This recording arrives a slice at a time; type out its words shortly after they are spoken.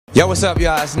Yo, what's up,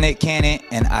 y'all? It's Nick Cannon,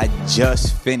 and I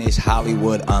just finished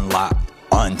Hollywood Unlocked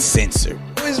Uncensored.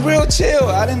 It was real chill.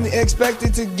 I didn't expect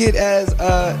it to get as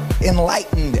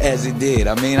enlightened as it did.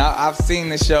 I mean, I've seen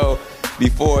the show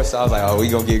before, so I was like, oh, we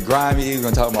gonna get grimy, we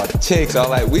gonna talk about the chicks. So I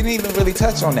was like, we didn't even really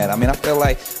touch on that. I mean, I feel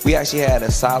like we actually had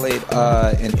a solid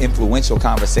and influential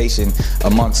conversation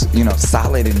amongst,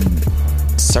 solid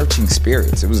and searching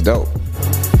spirits. It was dope.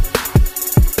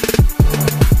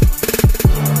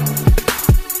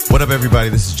 What up, everybody?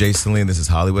 This is Jason Lee, and this is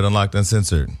Hollywood Unlocked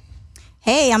Uncensored.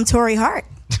 Hey, I'm Torrei Hart.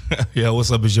 Yeah,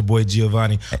 what's up? It's your boy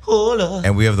Giovanni. Hola.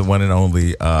 And we have the one and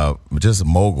only, just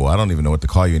mogul. I don't even know what to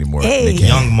call you anymore. Hey.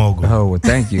 Young mogul. Oh, well,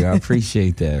 thank you. I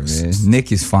appreciate that, man.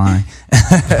 Nick is fine.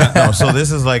 No, so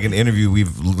this is like an interview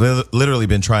we've literally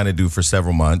been trying to do for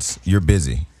several months. You're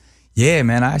busy. Yeah,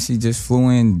 man. I actually just flew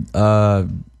in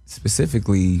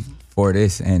specifically for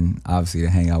this, and obviously to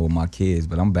hang out with my kids.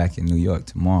 But I'm back in New York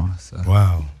tomorrow. So.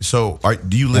 Wow. So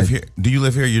do you live here? Do you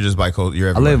live here? You're just bi-coastal? You're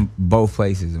everywhere? I live both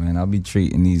places, man. I'll be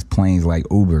treating these planes like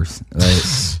Ubers. Like,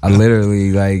 I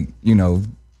literally,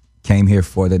 came here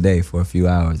for the day for a few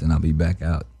hours, and I'll be back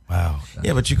out. Wow.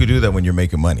 Yeah, but you could do that when you're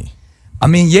making money. I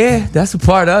mean, yeah, that's a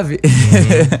part of it.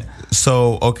 Mm-hmm.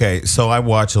 So I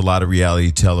watch a lot of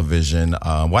reality television.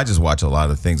 I just watch a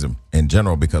lot of things in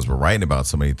general because we're writing about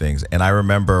so many things. And I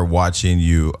remember watching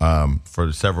you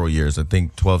for several years, I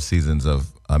think 12 seasons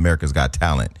of America's Got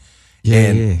Talent.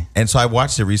 And so I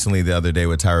watched it recently the other day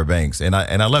with Tyra Banks. And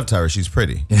I love Tyra. She's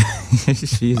pretty.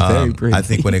 She's very pretty. I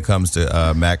think when it comes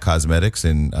to MAC Cosmetics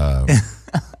and...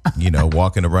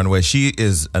 walking the runway. She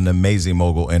is an amazing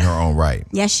mogul in her own right.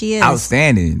 Yes, she is.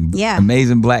 Outstanding. Yeah.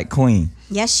 Amazing black queen.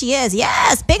 Yes, she is.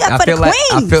 Yes. Big up for the I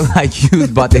queen. feel like you was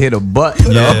about to hit a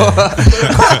button. Yeah.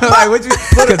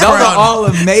 Because those are all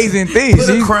amazing things.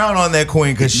 Put a crown on that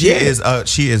queen because she is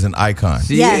an icon.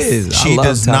 She Yes. is. She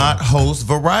does not host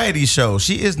variety shows.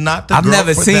 She is not the I've girl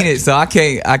never for seen that. it, so I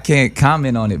can't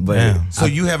comment on it. But Damn. So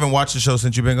you haven't watched the show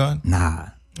since you've been gone? nah.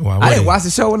 Wow, I didn't watch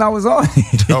the show when I was on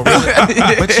it. Oh,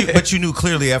 really? But you knew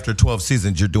clearly after 12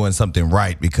 seasons you're doing something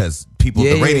right because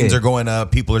the ratings are going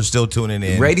up. People are still tuning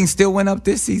in. Ratings still went up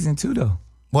this season too, though.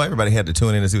 Well, everybody had to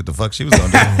tune in to see what the fuck she was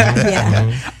going to do.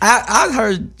 Yeah. I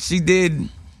heard she did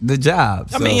the job.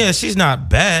 I mean, yeah, she's not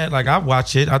bad. Like, I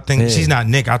watch it. I think she's not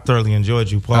Nick. I thoroughly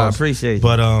enjoyed you. Pause. I appreciate you.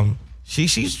 But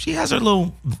she has her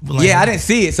little... I didn't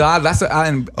see it, so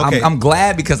I'm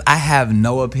glad because I have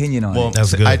no opinion on it.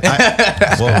 That's good. I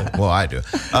do.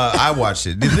 I watched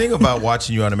it. The thing about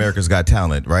watching you on America's Got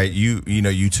Talent, right? You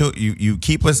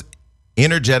keep us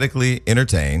energetically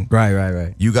entertained.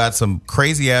 Right. You got some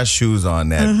crazy ass shoes on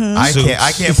that Mm-hmm.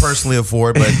 I can't personally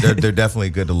afford, but they're definitely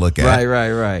good to look at.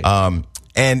 Right.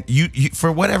 And you for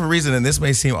whatever reason, and this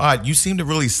may seem odd, you seem to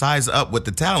really size up with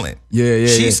the talent. Yeah.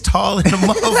 She's tall in a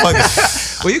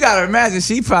motherfucker. Well, you gotta imagine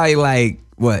she probably like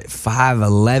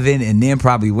 5'11" and then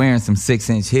probably wearing some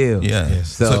 6-inch heels. Yeah.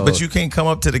 Yes. So, but you can't come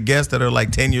up to the guests that are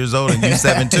like 10 years old and you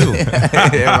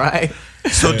 7'2". Yeah, right.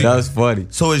 So that was funny.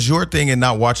 So is your thing in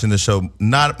not watching the show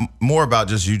not more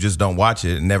about you just don't watch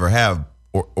it and never have,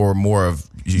 or more of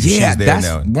she's there that's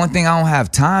now? One thing I don't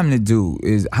have time to do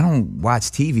is I don't watch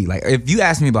TV. Like if you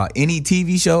ask me about any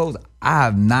TV shows, I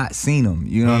have not seen them.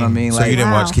 You know what I mean? So you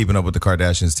didn't watch Keeping Up with the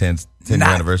Kardashians 10 year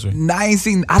anniversary? I ain't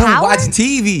seen. I don't Power? watch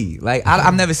TV. Like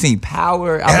I've never seen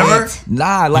Power. Ever?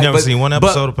 Nah. You never seen one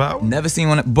episode of Power? Never seen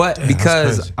one. But Damn,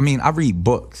 because I read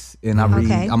books and I read.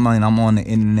 Okay. I'm on the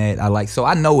internet. So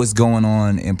I know what's going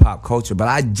on in pop culture. But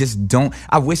I just don't.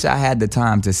 I wish I had the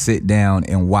time to sit down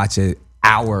and watch an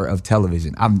hour of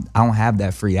television. I don't have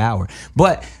that free hour.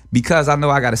 But because I know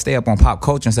I got to stay up on pop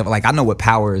culture and stuff, like I know what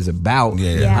Power is about.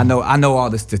 Yeah. I know all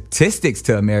the statistics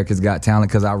to America's Got Talent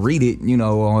because I read it,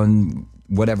 on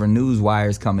whatever news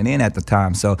wires coming in at the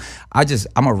time. So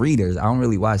I'm a reader. I don't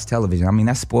really watch television. I mean,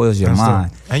 that spoils your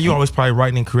mind. And you always probably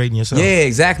writing and creating yourself. Yeah,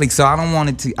 exactly. So I don't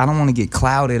want to get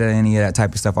clouded or any of that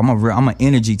type of stuff. I'm an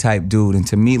energy type dude, and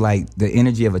to me, like the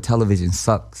energy of a television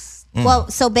sucks. Well,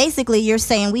 so basically you're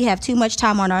saying we have too much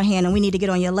time on our hand and we need to get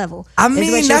on your level. I is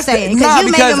mean, what you're that's saying.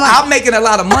 because I'm making a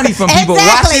lot of money from people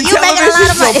Exactly, watching you making a lot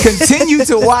television. of money. So continue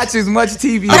to watch as much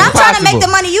TV But as I'm trying to possible. make the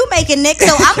money you making, Nick.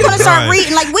 So I'm going to start Right.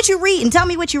 reading. Like, what you reading? Tell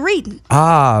me what you reading.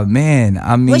 Ah, man.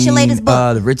 I mean, What's your latest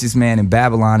book? The Richest Man in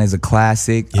Babylon is a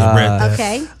classic. Yeah, read that.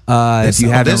 Okay. If you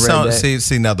haven't read that.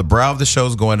 See, now the brow of the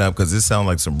show's going up because this sounds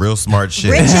like some real smart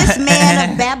shit. Richest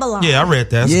Man of Babylon. Yeah, I read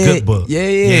that. It's a good book.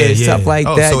 Yeah, stuff like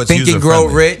Oh, that. so it's Think and Grow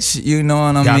user-friendly. Rich, you know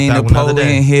what I Got mean? that one the other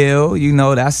Napoleon day. Hill,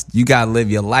 you gotta live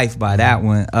your life by that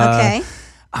one. Okay.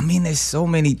 I mean, there's so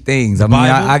many things. I mean,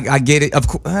 Bible? I get it. Of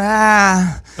course,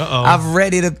 I've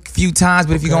read it a few times,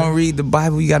 but if you're gonna read the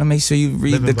Bible, you got to make sure you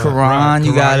read the Quran.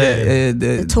 You got to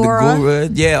the Torah. the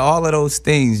Guru, all of those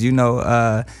things. You know,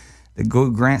 the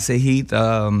good Grant Sahith.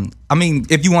 I mean,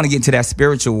 if you want to get into that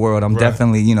spiritual world, I'm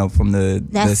definitely, you know, from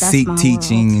the Sikh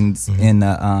teachings and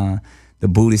the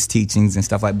Buddhist teachings and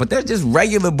stuff like. But there's just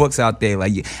regular books out there.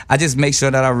 Like, I just make sure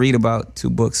that I read about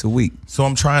 2 books a week. So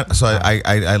I'm trying. So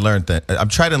I learned that I'm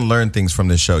trying to learn things from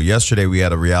this show. Yesterday we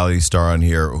had a reality star on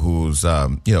here who's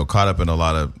caught up in a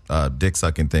lot of dick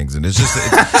sucking things, and it's just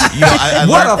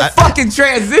fucking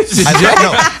transition.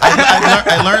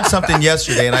 I learned something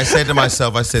yesterday, and I said to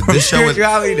myself, I said this show with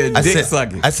dick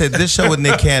sucking. I said this show with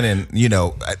Nick Cannon. You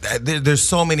know, there's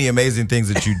so many amazing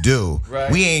things that you do.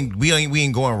 Right. We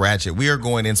ain't going ratchet. We are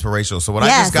going inspirational. So what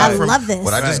Yes, I love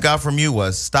got from you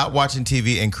was stop watching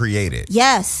TV and create it.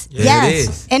 Yes, It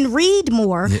is. and read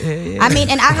more. I mean,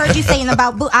 and I heard you saying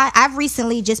about I've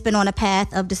recently just been on a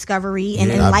path of discovery and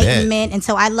enlightenment, and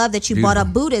so I love that you brought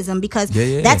up Buddhism because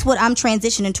that's what I'm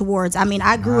transitioning towards. I mean,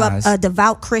 I grew up a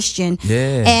devout Christian,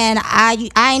 and I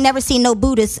ain't never seen no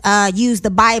Buddhists use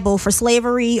the Bible for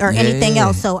slavery or anything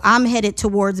else. So I'm headed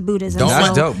towards Buddhism.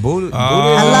 That's dope. Buddhism,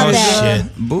 I love that.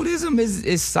 Buddhism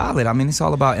is solid. I mean, it's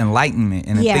all about enlightenment,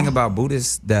 and the thing about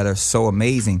Buddhists that are so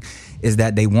amazing is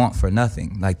that they want for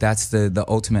nothing. Like, that's the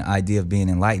ultimate idea of being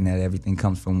enlightened, that everything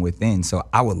comes from within. So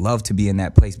I would love to be in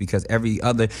that place, because I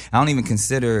don't even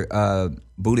consider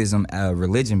Buddhism a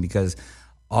religion, because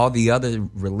all the other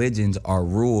religions are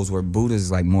rules, where Buddha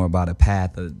is like more about a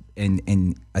path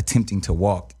and attempting to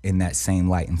walk in that same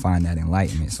light and find that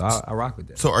enlightenment. So I rock with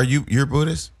that. So you're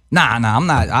Buddhist? Nah, I'm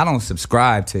not. I don't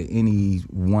subscribe to any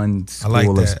one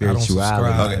school of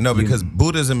spirituality. Okay, no, because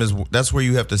Buddhism that's where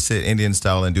you have to sit Indian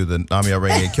style and do the Namya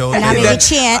Renge Kyo. And I mean, the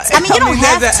chants. I mean, you don't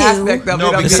have to. No,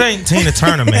 because this ain't Tina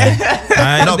Turner, man.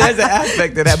 No, there's an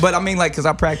aspect of that, but I mean, like, because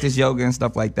I practice yoga and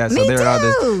stuff like that, so there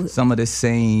are some of the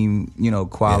same,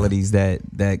 qualities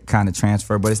that kind of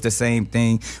transfer. But it's the same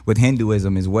thing with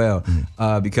Hinduism as well,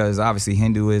 because obviously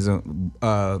Hinduism,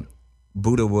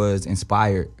 Buddha was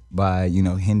inspired by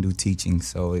Hindu teaching,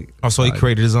 so he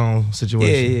created his own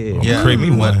situation. Yeah. Create me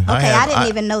one. Okay, I didn't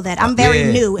even know that. I'm very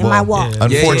new in my walk.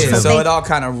 Unfortunately, so it all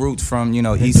kind of roots from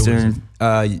Eastern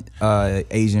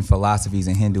Asian philosophies,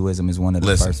 and Hinduism is one of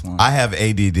the first ones. I have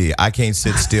ADD. I can't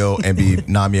sit still and be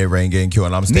Namya Renge and Kyo,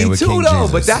 and I'm staying with King though,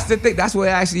 Jesus. but that's the thing. That's what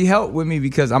actually helped with me,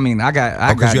 because I mean, I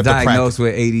got diagnosed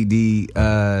with ADD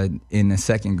in the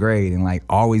 2nd grade, and like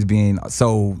always being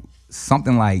so.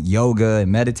 Something like yoga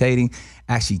and meditating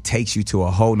actually takes you to a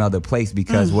whole nother place,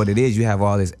 because what it is, you have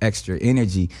all this extra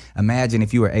energy. Imagine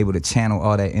if you were able to channel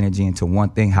all that energy into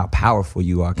one thing, how powerful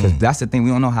you are. Because that's the thing, we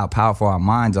don't know how powerful our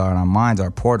minds are, and our minds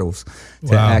are portals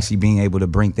to actually being able to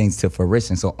bring things to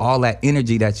fruition. So all that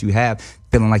energy that you have,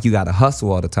 feeling like you got to hustle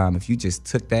all the time, if you just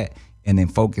took that and then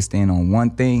focused in on one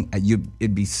thing,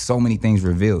 it'd be so many things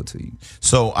revealed to you.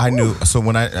 So I knew. So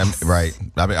when I'm right,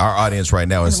 I mean, our audience right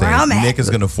now is saying Nick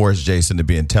is going to force Jason to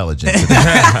be intelligent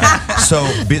today. So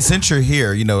since you're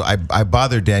here, I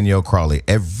bother Danielle Crawley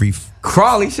every.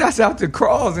 Crawley, shouts out to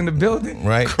Crawls in the building.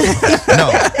 Right?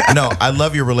 No, I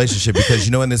love your relationship, because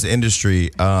in this industry,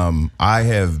 I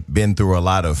have been through a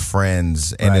lot of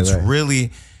friends, and it's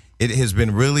been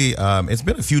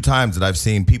a few times that I've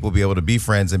seen people be able to be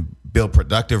friends and build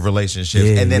productive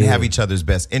relationships, and then have each other's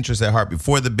best interests at heart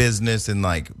before the business, and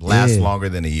last longer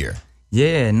than a year.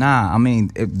 Yeah, I mean,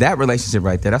 that relationship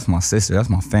right there, that's my sister, that's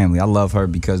my family. I love her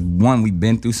because, one, we've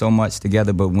been through so much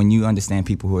together, but when you understand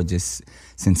people who are just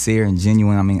sincere and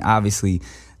genuine, I mean, obviously,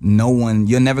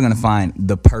 you're never going to find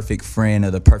the perfect friend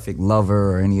or the perfect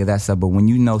lover or any of that stuff, but when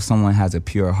you know someone has a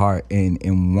pure heart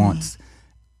and wants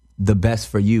the best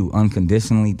for you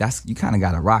unconditionally, you kind of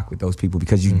got to rock with those people,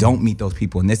 because you don't meet those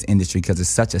people in this industry, because it's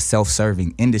such a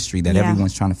self-serving industry that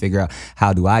everyone's trying to figure out,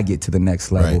 how do I get to the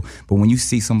next level? Right. But when you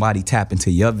see somebody tap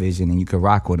into your vision and you can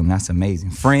rock with them, that's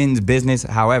amazing. Friends, business,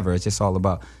 however, it's just all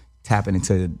about tapping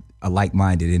into a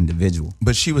like-minded individual.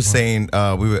 But she was saying,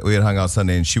 we had hung out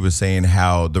Sunday, and she was saying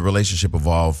how the relationship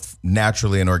evolved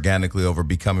naturally and organically over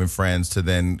becoming friends to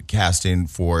then casting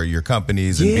for your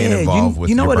companies and being involved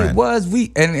with your brand. You know what it was?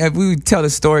 If we would tell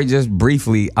the story just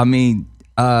briefly, I mean,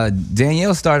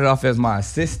 Danielle started off as my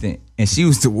assistant, and she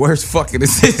was the worst fucking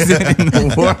assistant in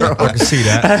the world. I can see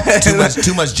that.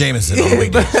 Too much Jameson on the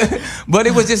weekends. But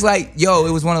it was just like,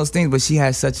 it was one of those things, but she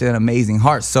has such an amazing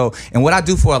heart. So, and what I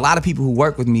do for a lot of people who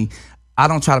work with me, I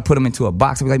don't try to put them into a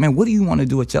box. I be like, man, what do you want to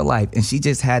do with your life? And she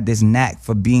just had this knack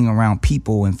for being around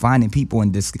people and finding people.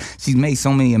 And she's made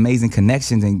so many amazing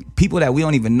connections and people that we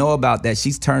don't even know about that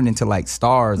she's turned into like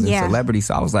stars and celebrities.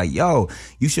 So I was like, yo,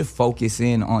 you should focus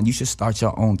in on, you should start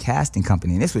your own casting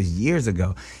company. And this was years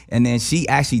ago. And then she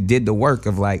actually did the work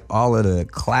of like all of the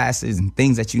classes and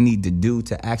things that you need to do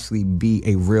to actually be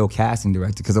a real casting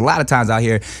director. Because a lot of times out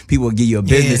here, people will give you a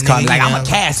business card like, I'm a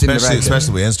casting director.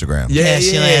 Especially with Instagram. Yeah,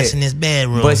 your ass in this bedroom.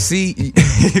 But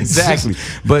exactly.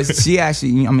 But she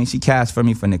actually, I mean, she cast for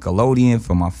me for Nickelodeon,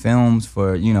 for my films,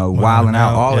 for, Wildin'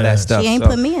 Out, all of that stuff. She ain't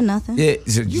put me in nothing. Yeah,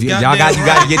 y'all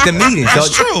got to get the meeting.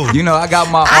 That's true. I got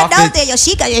my office. I know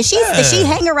that, she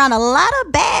hang around a lot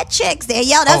of bad chicks there.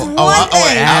 Yo, that's one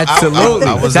thing. Absolutely.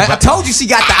 I told you she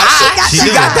got the eye. She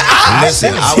got the eye.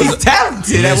 Listen, she's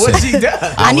talented at what she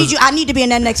does. I need to be in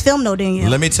that next film though, Danielle.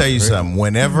 Let me tell you something.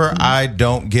 Whenever I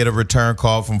don't get a return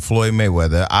call from Floyd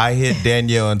Mayweather, I hit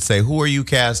Danielle and say, who are you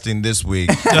casting this week?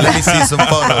 Let me see some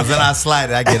photos. And I slide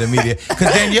it. I get immediate.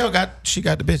 Because Danielle got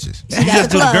the bitches. She just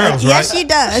do the girls, right? Yes, she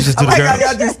does. Oh my God,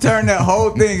 y'all just turned that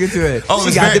whole thing into it. Oh,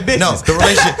 she got the bitches. No,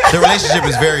 the relationship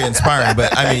is very inspiring.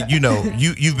 But I mean,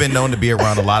 you've been known to be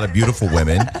around a lot of beautiful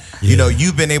women. Yeah.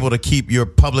 You've been able to keep your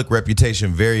public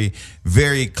reputation very,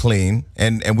 very clean.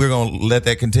 And we're going to let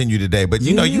that continue today. But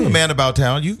you're a man about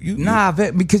town. Nah,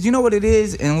 because you know what it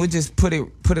is? And we'll just put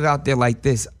it out there like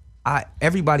this.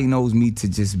 Everybody knows me to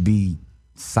just be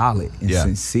solid and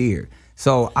sincere.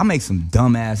 So I make some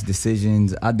dumbass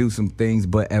decisions. I do some things,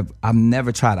 but I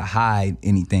never try to hide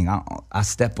anything. I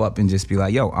step up and just be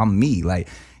like, yo, I'm me. Like,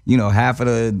 half of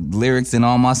the lyrics in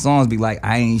all my songs be like,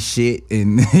 I ain't shit.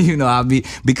 And,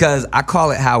 because I call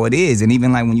it how it is. And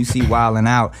even like when you see Wildin'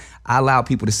 Out, I allow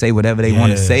people to say whatever they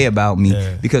want to say about me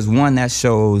because one, that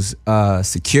shows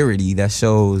security, that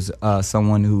shows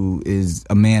someone who is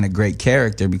a man of great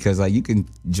character because like you can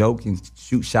joke and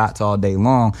shoot shots all day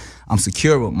long. I'm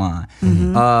secure with mine.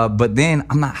 Mm-hmm. But then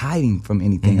I'm not hiding from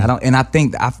anything. Mm-hmm. I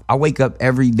think I wake up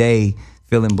every day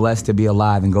feeling blessed to be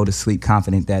alive and go to sleep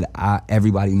confident that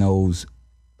everybody knows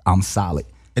I'm solid.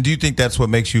 And do you think that's what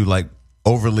makes you like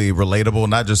overly relatable,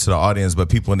 not just to the audience, but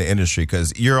people in the industry?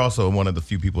 Because you're also one of the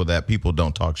few people that people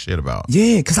don't talk shit about.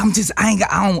 Yeah, because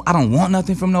I don't want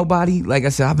nothing from nobody. Like I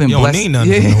said, I've been blessed. You don't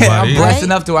need nothing from nobody. I'm blessed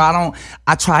enough to where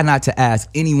I try not to ask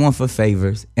anyone for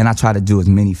favors, and I try to do as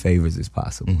many favors as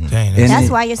possible. Mm-hmm. Dang,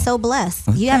 that's why you're so blessed.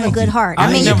 You have a good heart.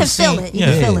 I mean, you can feel it. You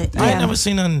can feel it. I ain't never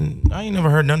seen nothing. I ain't never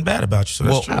heard nothing bad about you.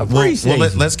 So that's true. Well,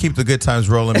 let's keep the good times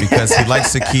rolling because he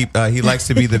likes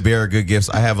to be the bearer of good gifts.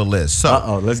 I have a list.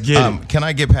 So, let's get it. Can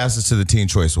I get passes to the Teen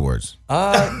Choice Awards?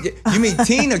 You mean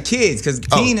teen or kids? Because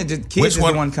kids is the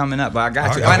one coming up. But I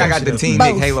got you. And I got the Teen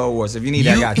Nick Halo Awards. If you need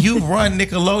that, I got you. You run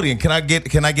Nickelodeon.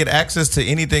 Can I get access to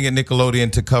anything at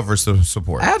Nickelodeon to cover some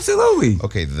support? Absolutely.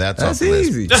 Okay, that's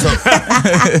easy. So,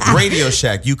 Radio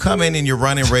Shack. You come in and you're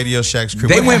running Radio Shack's crew.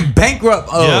 They went bankrupt.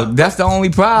 That's the only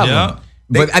problem. Yeah.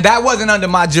 But that wasn't under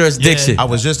my jurisdiction. I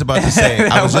was just about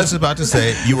to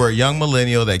say, you were a young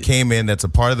millennial that came in that's a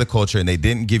part of the culture, and they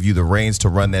didn't give you the reins to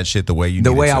run that shit the way you needed to.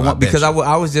 The way I want, because I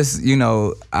was just,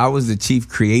 I was the chief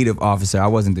creative officer. I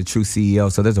wasn't the true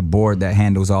CEO. So there's a board that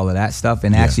handles all of that stuff.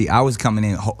 And actually, I was coming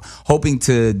in hoping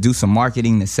to do some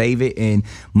marketing to save it. And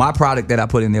my product that I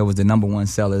put in there was the #1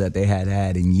 seller that they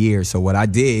had in years. So what I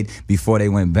did before they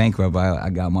went bankrupt, I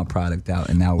got my product out,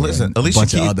 and now we're in a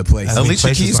bunch of other places.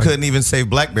 Alicia Keys couldn't even save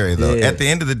BlackBerry though. At the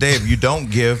end of the day, if you don't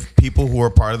give people who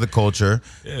are part of the culture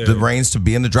the reins to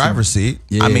be in the driver's seat,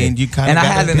 I mean, you kind of. And I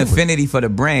had an affinity for the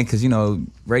brand because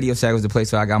Radio Shack was the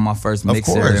place where I got my first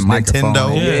mixer and microphone.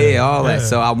 Nintendo. All that.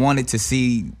 So I wanted to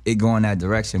see it go in that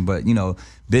direction, but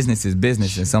business is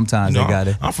business, and sometimes they got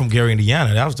it. I'm from Gary,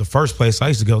 Indiana. That was the first place I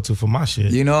used to go to for my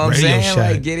shit. You know what I'm saying? Shack.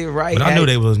 Like, get it right. But I knew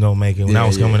they was no making when I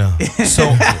was coming up.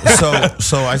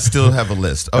 So I still have a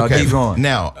list. Okay, keep going.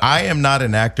 Now, I am not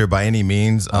an actor by any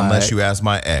means, unless you ask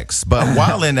my ex. But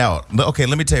Wildin' Out. Okay,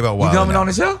 let me tell you about Wildin' Out. You coming on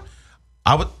the show?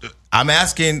 I'm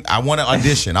asking. I want to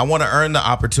audition. I want to earn the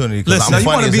opportunity. Listen, you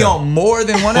want to be on more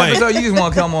than one episode? You just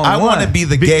want to come on? I want to be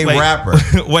the gay rapper.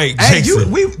 Wait, hey,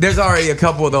 there's already a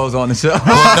couple of those on the show.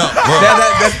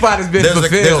 That spot has been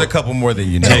fulfilled. There's a couple more than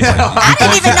you know. I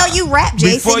didn't even know you rap,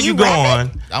 Jason. Before you go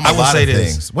on, I will say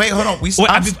this. Wait, hold on.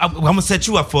 I'm gonna set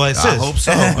you up for it. I hope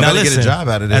so. I'm gonna get a job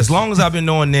out of this. As long as I've been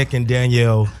knowing Nick and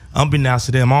Danielle, unbeknownst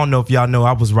to them, I don't know if y'all know,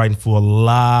 I was writing for a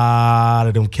lot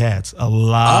of them cats. A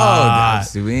lot.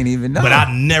 Oh, we ain't even know. But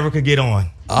I never could get on.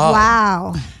 Oh.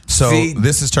 Wow. So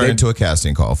this has turned into a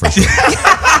casting call for sure.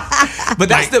 But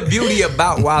that's the beauty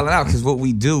about Wildin' Out, because what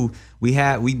we do,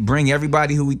 we bring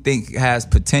everybody who we think has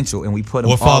potential, and we put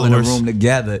them all in a room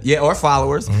together. Yeah, or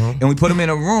followers. Mm-hmm. And we put them in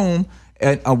a room,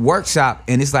 a workshop,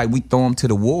 and it's like we throw them to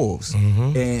the wolves.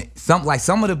 And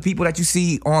some of the people that you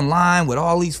see online with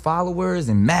all these followers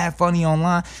and mad funny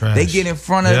online, they get in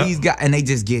front of these guys and they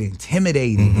just get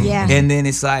intimidating. And then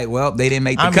it's like, well, they didn't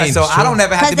make the cut, so I don't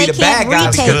ever have to be the bad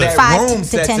guy because that room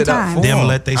sets it up for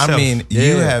them. I mean,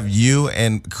 you have you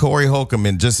and Corey Holcomb,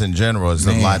 and just in general, is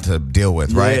a lot to deal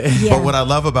with, right? But what I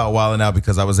love about Wildin' Out,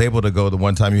 because I was able to go the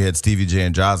one time you had Stevie J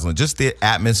and Jocelyn, just the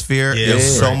atmosphere.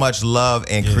 There's so much love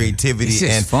and creativity. It's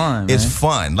just fun, man. It's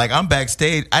fun. Like, I'm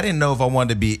backstage. I didn't know if I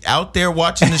wanted to be out there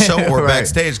watching the show or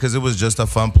backstage, because it was just a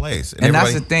fun place. And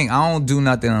that's the thing. I don't do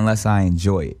nothing unless I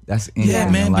enjoy it. That's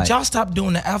man. But y'all stopped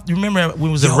doing the after. Remember when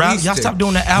it was around? Y'all stopped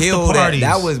doing the after parties.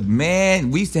 That was,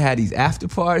 man. We used to have these after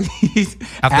parties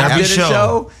after the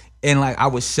show. And like, I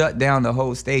would shut down the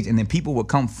whole stage, and then people would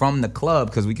come from the club,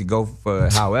 because we could go for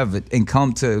however, and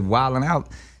come to Wildin' Out.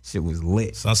 Shit was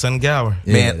lit. Sunset and Gower.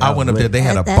 Man, I went up there. They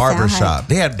had a barber shop.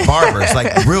 They had barbers,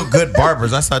 like real good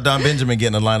barbers. I saw Don Benjamin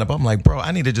getting a lineup. I'm like, bro,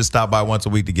 I need to just stop by once a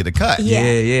week to get a cut.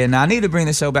 Now I need to bring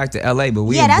the show back to LA, but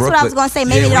we in that's Brooklyn. what I was gonna say.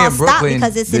 Maybe it'll stop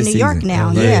because it's in New York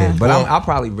now. But I'll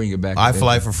probably bring it back. I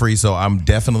fly for free, so I'm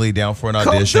definitely down for an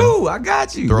audition. Come through. I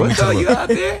got you. What's up? You out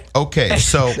there? Okay,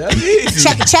 so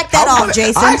check that off,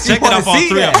 Jason. Check it off all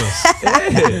three of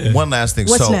us. One last thing.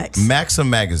 What's so next? Maxim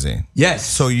Magazine. Yes.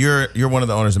 So you're one of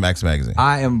the owners of Maxim Magazine.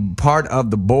 I am part of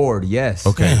the board, yes.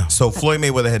 Okay. So Floyd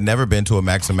Mayweather had never been to a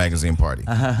Maxim Magazine party.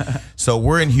 So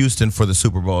we're in Houston for the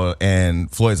Super Bowl,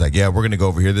 and Floyd's like, yeah, we're going to go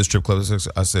over here, this strip club.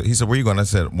 He said, where are you going? I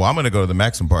said, well, I'm going to go to the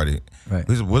Maxim party. Right.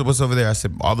 He said, what's over there? I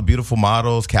said, all the beautiful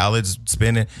models, Khaled's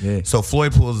spinning. Yeah. So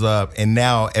Floyd pulls up, and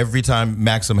now every time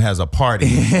Maxim has a party,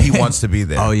 he wants to be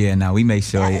there. Oh, yeah. Now we make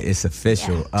sure it's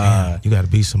official. You got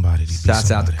to be somebody. Shouts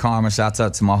out to Karma. Shouts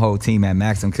out to my whole team at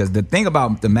Maxim, because the thing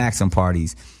about the Maxim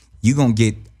parties, you're going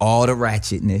to get all the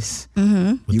ratchetness.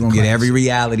 You're going to get every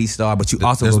reality star, but you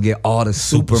also going to get all the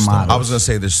supermodels. I was going to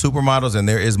say there's supermodels, and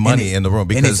there is money in the room.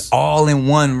 And it's all in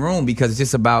one room, because it's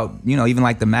just about, even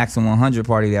like the Maxim 100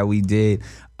 party that we did.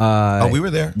 We were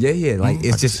there. Yeah. Like,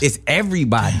 it's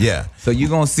everybody. Yeah. So you're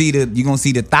going to see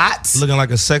the thoughts. Looking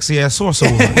like a sexy ass sorcerer.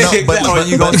 But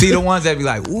you're going to see the ones that be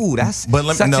like, ooh, that's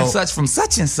and such from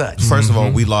such and such. First of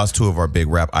all, we lost two of our big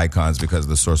rap icons because of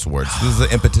the Source Awards. This is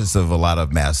the impetus of a lot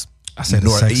of mass. I said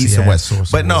North, East, and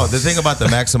West. But no, the thing about the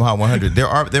Maxim Hot 100,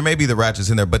 there may be the ratchets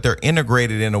in there, but they're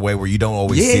integrated in a way where you don't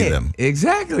always see them.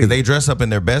 Exactly. They dress up in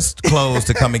their best clothes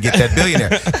to come and get that billionaire.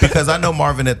 Because I know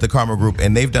Marvin at the Karma Group,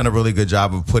 and they've done a really good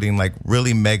job of putting like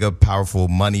really mega powerful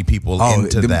money people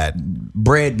into that.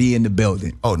 Bread be in the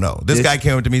building. Oh no, this guy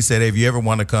came up to me and said, hey, if you ever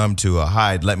want to come to a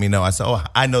Hyde, let me know. I said, oh,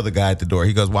 I know the guy at the door.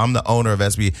 He goes, well, I'm the owner of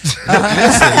SB. Listen,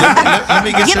 let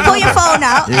me get pull your phone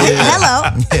out. Hello.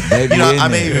 I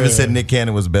may even said Nick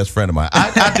Cannon was best friend of mine.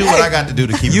 I do what I got to do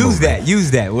to keep use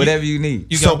that whatever you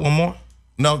need. You got one more?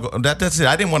 No, that's it.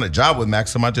 I didn't want a job with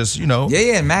Maxim. I just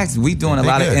Max, we doing a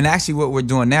lot of, and actually what we're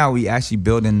doing now, we actually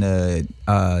building the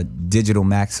digital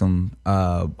Maxim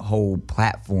whole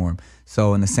platform.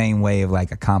 So in the same way of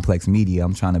like a complex media,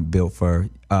 I'm trying to build for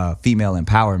female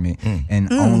empowerment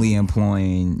and only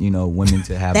employing women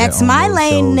to have that's their own my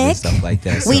lane, Nick. and stuff like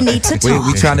that. We need to talk.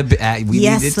 We trying to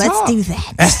yes, need to let's talk. do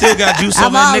that. You still got juice on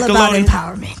I'm that all Nickelodeon?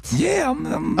 about empowerment. Yeah,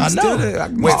 I'm I still know. there.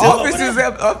 My office is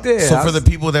up there. So for the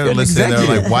people that are listening, they're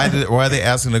like, executive. why are they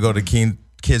asking to go to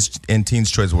Kids and Teens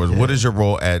Choice Awards? What is your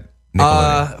role at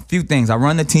Nickelodeon? A few things. I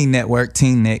run the Teen Network,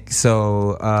 Teen Nick.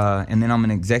 So, and then I'm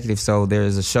an executive. So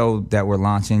there's a show that we're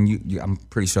launching. I'm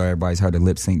pretty sure everybody's heard of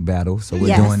Lip Sync Battle. So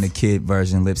we're doing the kid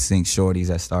version, Lip Sync Shorties,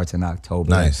 that starts in October.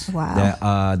 Nice.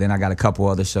 Wow. Then I got a couple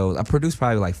other shows. I produced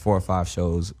probably like 4 or 5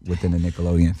 shows within the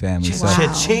Nickelodeon family. So,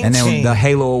 and then the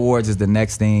Halo Awards is the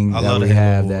next thing that we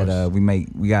have that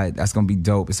we got. That's gonna be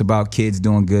dope. It's about kids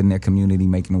doing good in their community,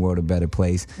 making the world a better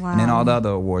place. Wow. And then all the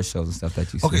other award shows and stuff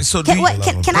that you see. Okay, so can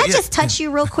I just touch you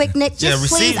real quick, Nick?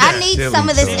 Just please. I need some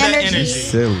of this energy.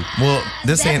 Silly. Well,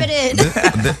 this ain't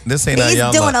this ain't He's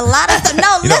Ayala. doing a lot of stuff.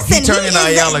 No, listen. He turned into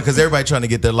Ayala because everybody trying to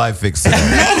get their life fixed today.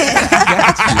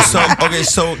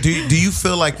 So do you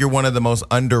feel like you're one of the most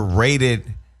underrated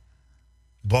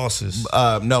bosses?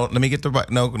 No, let me get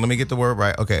the word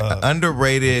right. Okay,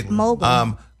 underrated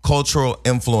cultural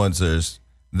influencers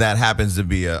that happens to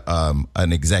be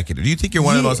an executive. Do you think you're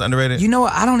one of those underrated? You know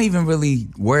what? I don't even really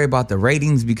worry about the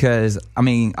ratings because,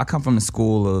 I come from the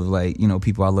school of like,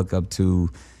 people I look up to,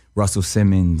 Russell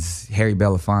Simmons, Harry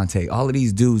Belafonte. All of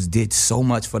these dudes did so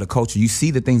much for the culture. You see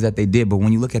the things that they did, but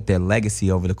when you look at their legacy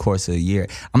over the course of a year,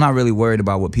 I'm not really worried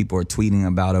about what people are tweeting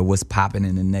about or what's popping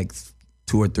in the next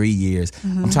 2 or 3 years.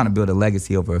 I'm trying to build a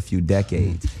legacy over a few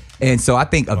decades. And so I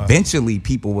think eventually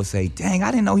people will say, dang,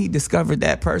 I didn't know he discovered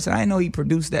that person. I didn't know he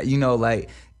produced that,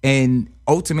 and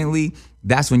ultimately,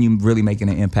 that's when you're really making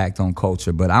an impact on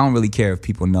culture. But I don't really care if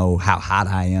people know how hot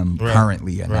I am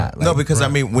currently or not. No, because I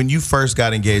mean, when you first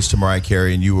got engaged to Mariah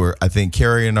Carey and you were, I think,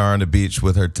 carrying her on the beach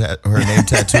with her name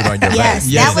tattooed on your back.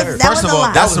 Yes, First of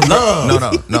all, that's some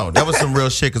love. No, that was some real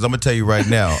shit. Because I'm gonna tell you right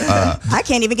now, I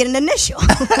can't even get an initial.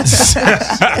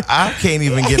 I can't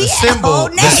even get a symbol.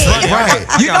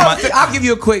 Right. I'll give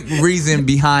you a quick reason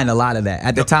behind a lot of that.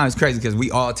 At the time, it's crazy because we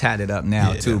all tatted up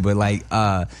now too. But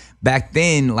back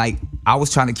then, I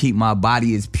was trying to keep my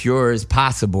body as pure as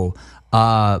possible.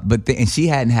 And she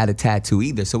hadn't had a tattoo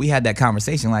either. So we had that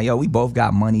conversation yo, we both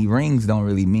got money. Rings don't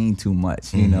really mean too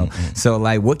much, you know? So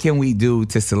what can we do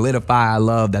to solidify our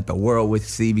love that the world would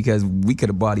see? Because we could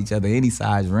have bought each other any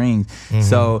size rings.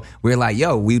 So we're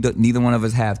neither one of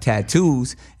us have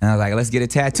tattoos. And I was like, let's get a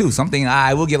tattoo. Something,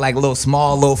 we'll get a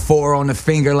little 4 on the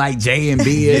finger like J and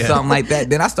B or something like that.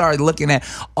 Then I started looking at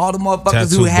all the motherfuckers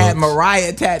tattoo who had books.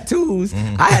 Mariah tattoos.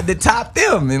 I had to top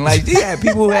them. And she had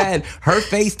people who had her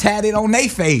face tatted on their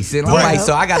face, and I'm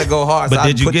so I got to go hard. But so I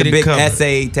did you put get the it big covered?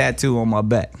 SA tattoo on my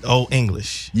back. Oh,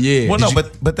 English. Yeah. Well,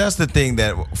 but that's the thing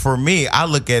that for me, I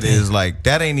look at it as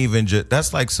that ain't even just, that's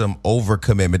some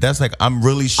overcommitment. That's I'm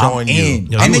really showing you.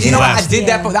 And then I did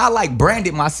that I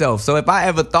branded myself. So if I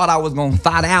ever thought I was gonna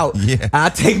thought out,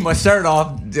 I'd take my shirt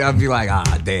off. I'd be like,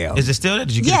 damn. Is it still there?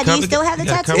 Did you get it covered? Do you still have the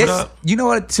tattoo? You know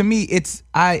what? To me,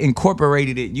 I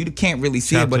incorporated it. You can't really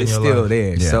see it, but it's still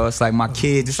there. Yeah. So it's my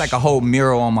kids. It's a whole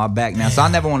mural on my back now. So I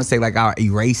never want to say I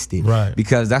erased it, right?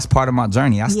 Because that's part of my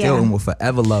journey. I still will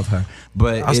forever love her.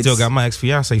 But I still got my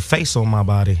ex-fiance face on my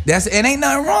body. It ain't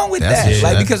nothing wrong with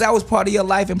that. Because that was part of your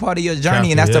life and part of your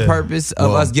journey, and that's the purpose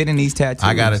of us getting these tattoos.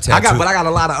 I got a tattoo, but I got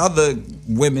a lot of other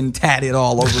women tatted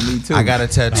all over me too. I got a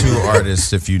tattoo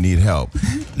artist if you need help.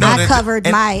 I covered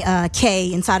my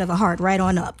K inside of a heart right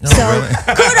on up.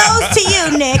 Kudos to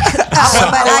you, Nick. But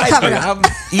I covered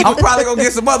it. I'm probably gonna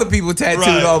get some other people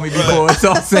tattooed on me before it's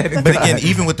all said and done. But again,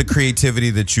 even with the creativity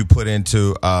that you put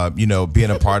into,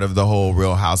 being a part of the whole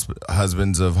Real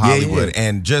Husbands of Hollywood,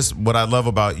 and just what I love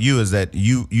about you is that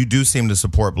you do seem to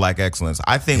support Black excellence.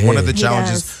 I think one of the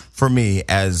challenges for me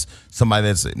as somebody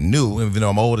that's new, even though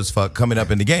I'm old as fuck, coming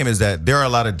up in the game, is that there are a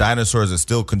lot of dinosaurs that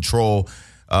still control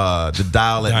the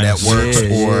dial-up networks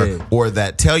or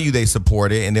that tell you they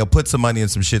support it, and they'll put some money in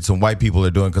some shit some white people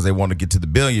are doing because they want to get to the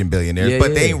billionaires,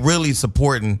 but they ain't really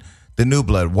supporting the new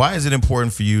blood. Why is it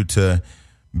important for you to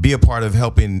be a part of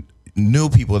helping new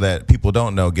people that people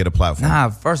don't know get a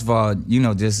platform? First of all,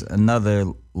 just another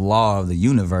law of the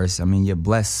universe. I mean, you're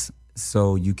blessed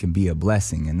so you can be a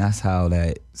blessing, and that's how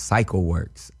that cycle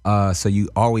works. So you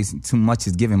always, too much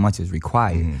is given, much is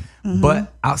required.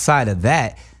 But outside of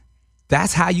that,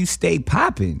 that's how you stay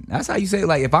popping. That's how you say,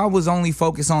 if I was only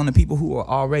focused on the people who are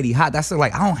already hot, that's I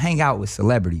don't hang out with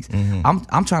celebrities.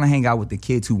 I'm trying to hang out with the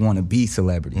kids who want to be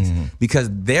celebrities because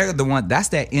they're the one. That's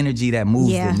that energy that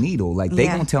moves the needle. They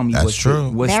gonna tell me what's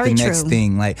the next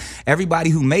thing. Everybody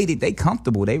who made it, they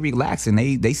comfortable, they relaxing,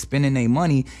 they spending their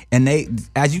money, and they,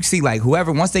 as you see,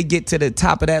 whoever, once they get to the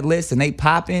top of that list and they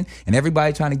popping, and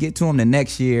everybody trying to get to them, the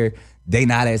next year they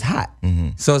not as hot.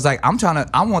 So it's I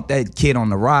want that kid on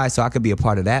the rise so I could be a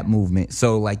part of that movement.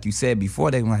 So like you said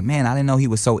before, they were like, man, I didn't know he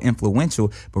was so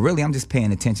influential, but really I'm just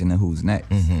paying attention to who's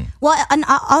next. Well, and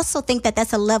I also think that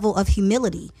that's a level of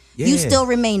humility. You still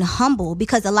remain humble,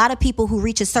 because a lot of people who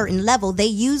reach a certain level,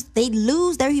 they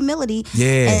lose their humility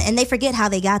and they forget how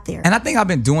they got there. And I think I've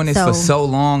been doing this for so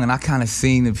long, and I kind of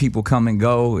seen the people come and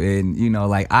go, and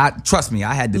trust me,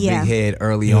 I had the big head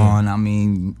early on. I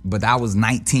mean, but I was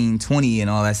 19, 20 and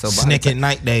all that stuff. Snick at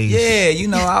night days.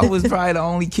 Yeah, I was probably the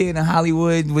only kid in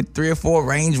Hollywood with 3 or 4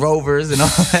 Range Rovers and all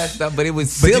that stuff. But it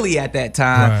was silly at that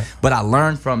time. Right. But I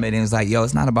learned from it, and it was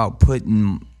it's not about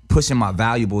pushing my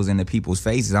valuables into people's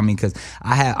faces. I mean, because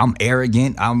I'm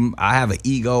arrogant. I have an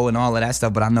ego and all of that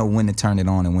stuff, but I know when to turn it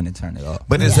on and when to turn it off.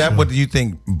 But is that what do you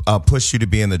think pushed you to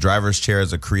be in the driver's chair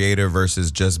as a creator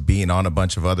versus just being on a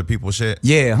bunch of other people's shit?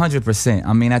 Yeah, 100%.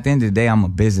 I mean, at the end of the day, I'm a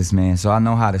businessman, so I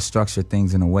know how to structure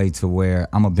things in a way to where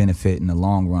I'm a benefit in the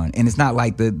long run. And it's not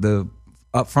like the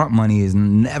upfront money is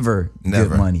never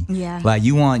good money. Yeah.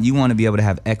 You want to be able to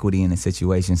have equity in a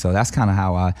situation. So that's kind of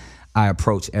how I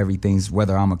approach everything,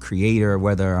 whether I'm a creator,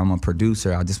 whether I'm a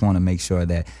producer. I just want to make sure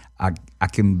that I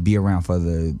can be around for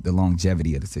the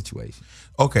longevity of the situation.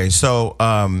 Okay, so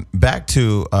back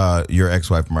to your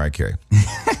ex-wife, Mariah Carey.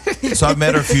 So I've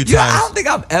met her a few times. I don't think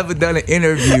I've ever done an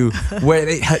interview where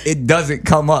it doesn't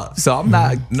come up. So I'm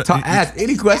not ask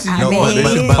any questions you want.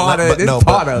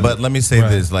 But let me say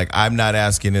this: like, I'm not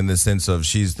asking in the sense of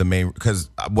she's the main, because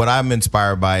what I'm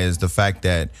inspired by is the fact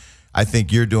that I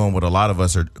think you're doing what a lot of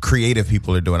us are creative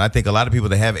people are doing. I think a lot of people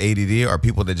that have ADD are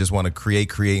people that just want to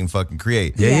create, and fucking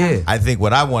create. Yeah. I think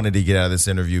what I wanted to get out of this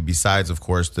interview, besides of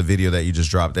course the video that you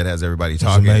just dropped that has everybody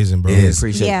talking, amazing, bro.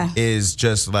 Is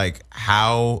just like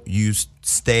how you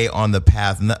stay on the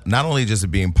path, not only just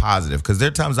of being positive, because there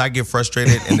are times I get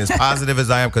frustrated and as positive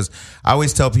as I am, because I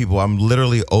always tell people I'm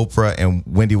literally Oprah and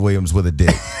Wendy Williams with a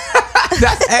dick.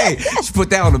 Hey, she put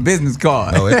that on a business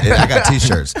card. No, I got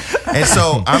T-shirts, and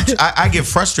so I get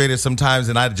frustrated sometimes,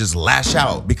 and I just lash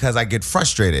out because I get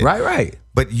frustrated. Right.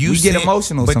 But we get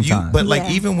emotional sometimes.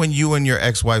 Like even when you and your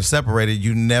ex-wife separated,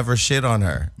 you never shit on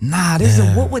her. Nah,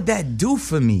 what would that do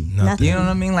for me? Nothing. You know what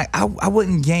I mean? Like I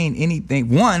wouldn't gain anything.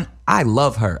 One, I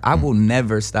love her. I will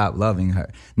never stop loving her.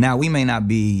 Now, we may not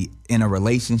be in a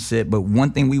relationship, but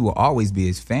one thing we will always be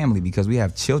is family, because we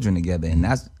have children together, and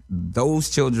that's those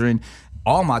children,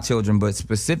 all my children, but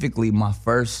specifically my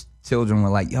first children were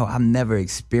like, yo, I've never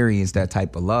experienced that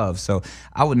type of love. So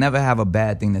I would never have a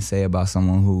bad thing to say about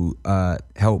someone who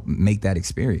helped make that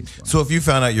experience. So if you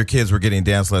found out your kids were getting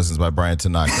dance lessons by Brian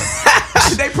Tanaka,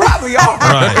 they probably are.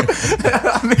 Right.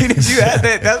 I mean, if you had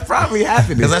that's probably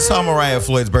happening. Because I saw Mariah at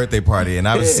Floyd's birthday party, and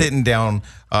I was sitting down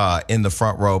in the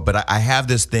front row. But I have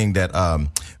this thing that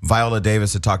Viola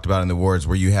Davis had talked about in the awards,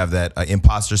 where you have that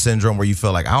imposter syndrome, where you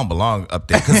feel like I don't belong up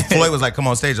there. Because Floyd was like, "Come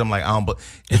on stage." I'm like,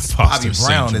 it's Bobby Brown.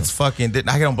 Syndrome. It's fucking.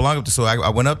 I don't belong up there. So I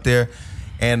went up there.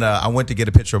 And I went to get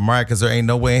a picture of Mariah, because there ain't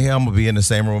no way in hell I'm going to be in the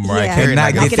same room with Mariah Carey and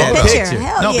I get a picture.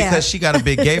 No, because she got a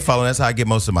big gay following. That's how I get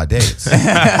most of my dates.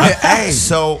 Hey,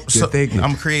 so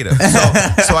I'm creative.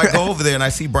 So I go over there and I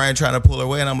see Brian trying to pull her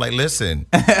away, and I'm like, listen,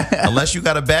 unless you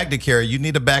got a bag to carry, you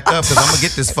need to back up, because I'm going to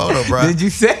get this photo, bro. Did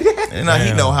you say that? And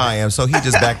he know how I am, so he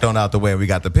just backed on out the way and we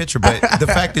got the picture. But the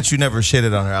fact that you never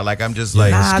shitted on her, I'm just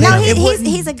like...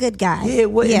 he's a good guy.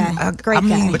 Great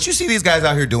guy. But you see these guys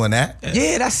out here doing that.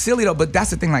 Yeah, that's silly though. But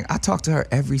that's the thing. Like, I talk to her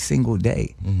every single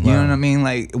day. Mm-hmm. You know what I mean?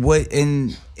 Like,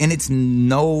 and it's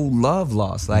no love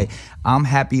lost. Like, I'm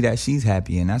happy that she's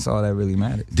happy, and that's all that really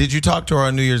matters. Did you talk to her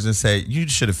on New Year's and say, you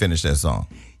should have finished that song?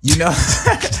 You know,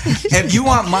 if you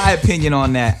want my opinion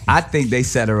on that, I think they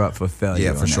set her up for failure.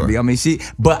 Yeah, for sure. I mean,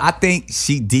 but I think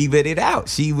she diva'd it out.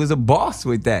 She was a boss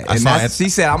with that. She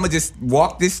said, I'm going to just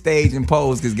walk this stage and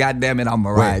pose, because goddamn it, I'm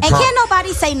Mariah. And can't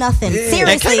nobody say nothing.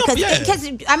 Seriously.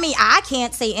 Because, I mean, I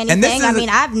can't say anything. I mean,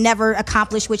 I've never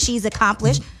accomplished what she's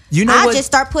accomplished. You know I just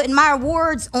start putting my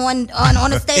awards on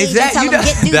a stage and tell them,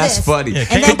 do that's this. funny. Yeah,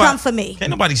 and then come for me. Can't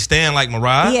nobody stand like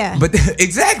Mariah. Yeah. But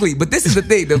exactly. But this is the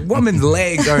thing. The woman's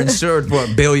legs are insured for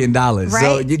 $1 billion. Right.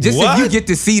 So if you get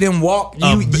to see them walk,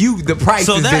 the price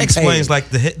so has that been explains paid. Like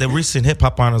the recent hip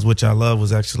hop honors, which I love,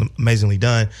 was actually amazingly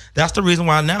done. That's the reason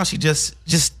why now she just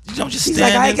stand. She's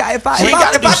like, if I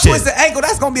twist the ankle,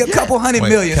 that's gonna be a couple $100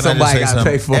 million somebody gotta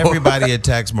pay for. Everybody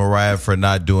attacks Mariah for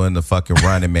not doing the fucking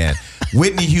Running Man.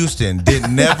 Whitney Houston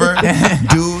did never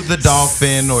do the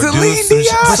dolphin or Celine do some Dion,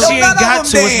 shit. But she ain't got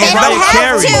to. It's Mariah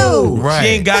Carey. Right. She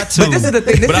ain't got to. But this is the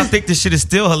thing. But I think this shit is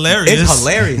still hilarious. It's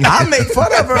hilarious. I make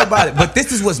fun of her about it. But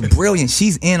this is what's brilliant.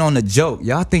 She's in on the joke.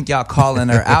 Y'all think y'all calling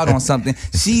her out on something.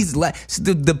 She's like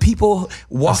the people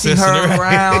walking her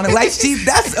around. And like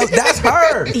that's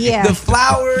her. Yeah. The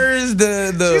flowers,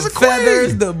 the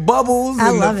feathers, the bubbles. I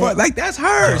love it. Like that's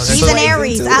her. She's an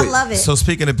Aries. I love it. So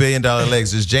speaking of $1 billion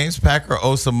legs, does James Packer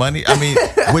owe some money? I mean,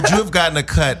 would you have gotten a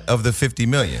cut of the $50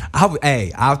 million?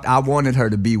 I wanted her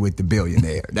to be with the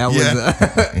billionaire. That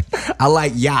was I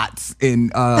like yachts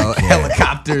and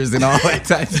helicopters and all that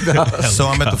type of stuff. So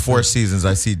I'm at the Four Seasons.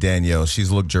 I see Danielle.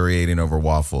 She's luxuriating over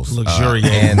waffles.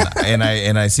 Luxuriating. And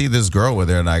I see this girl with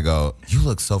her, and I go, "You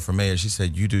look so familiar." She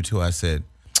said, "You do too." I said,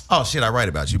 "Oh shit, I write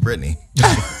about you, Brittney."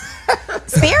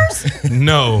 Spears?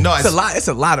 No, it's a lot. It's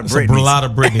a lot of Brittney. It's a lot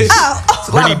of Britneys. It's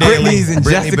a lot of Britneys and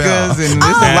Brittany Jessicas, and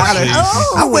there's a lot of.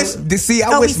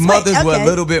 I wish mothers were a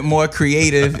little bit more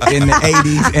creative in the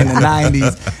 '80s and the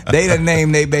 '90s. They'd have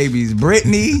named their babies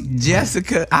Brittney,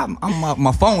 Jessica.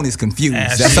 My phone is confused.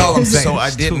 That's all I'm saying. So I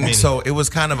didn't. So it was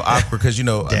kind of awkward because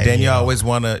Danielle always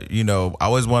want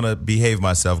to behave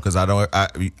myself because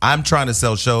I'm trying to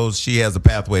sell shows. She has a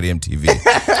pathway to MTV,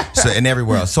 and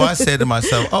everywhere else. So I said to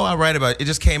myself, "Oh, I write about it." It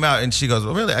just came out, and she goes,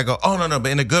 "Well, really?" I go, "Oh no,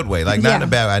 but in a good way, like not in a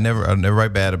bad way. I never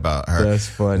write bad about her." That's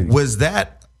funny. Was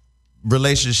that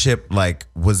relationship, like,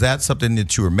 was that something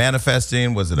that you were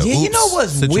manifesting? Was it a you know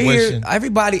what's situation?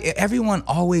 weird? Everyone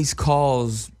always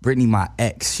calls Brittney my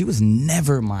ex. She was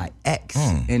never my ex,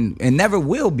 and never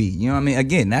will be. You know what I mean?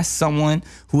 Again, that's someone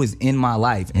who is in my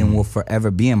life and will forever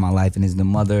be in my life, and is the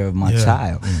mother of my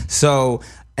child. So.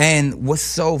 And what's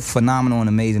so phenomenal and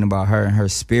amazing about her and her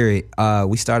spirit,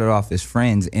 we started off as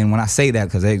friends. And when I say that,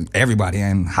 because everybody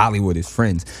in Hollywood is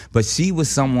friends, but she was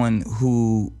someone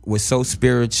who was so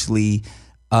spiritually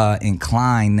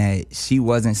inclined that she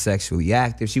wasn't sexually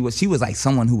active. She was like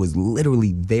someone who was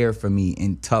literally there for me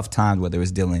in tough times, whether it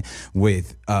was dealing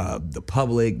with the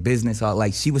public, business, or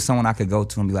like she was someone I could go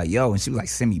to and be like, yo, and she would like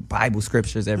send me Bible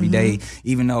scriptures every day,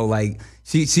 even though like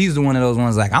she's one of those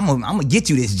ones like I'm gonna get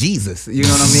you this Jesus, you know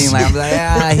what I mean? Like I'm like,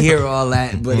 I hear all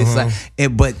that, but it's like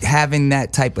but having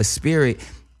that type of spirit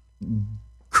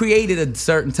created a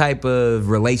certain type of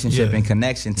relationship and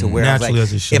connection to where I was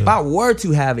like, if I were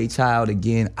to have a child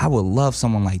again, I would love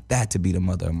someone like that to be the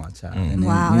mother of my child. And then,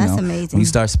 wow, that's amazing. When you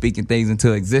start speaking things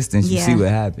into existence, you see what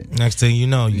happens. Next thing you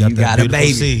know, you got that a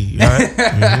baby. seed,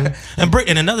 right?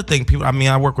 And another thing, people. I mean,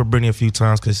 I work with Brittney a few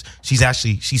times because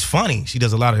she's funny. She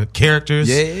does a lot of characters.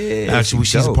 Yeah, actually,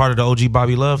 she's a part of the OG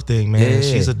Bobby Love thing, man. Yeah.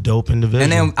 She's a dope individual.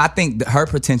 And then I think her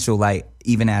potential, like,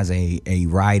 even as a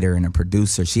writer and a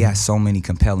producer, she has so many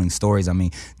compelling stories. I mean,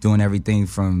 doing everything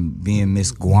from being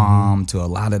Miss Guam to a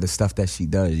lot of the stuff that she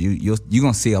does. You're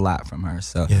gonna see a lot from her.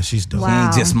 So yeah, she's dope. She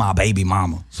ain't just my baby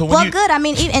mama. So good. I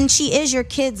mean, and she is your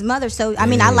kid's mother. So I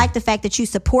mean, I like the fact that you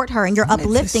support her and you're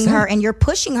uplifting her and you're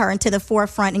pushing her into the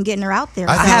forefront and getting her out there.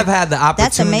 I have had the opportunity.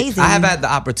 That's amazing. I have had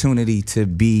the opportunity to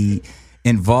be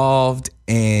involved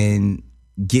and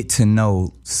get to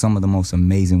know some of the most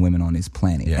amazing women on this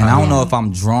planet. And I don't know if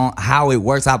I'm drawn, how it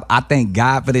works. I thank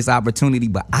God for this opportunity,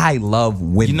 but I love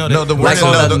women. You know, the word like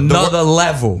on another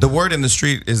level. The word in the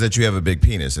street is that you have a big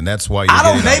penis, and that's why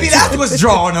maybe that's what's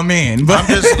drawing them in. But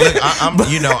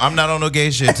I'm not on no gay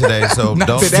shit today, so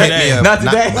don't take me up. Not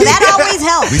today. Well, that always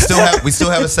helps. We still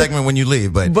have a segment when you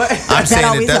leave, but I'm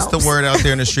saying that's the word out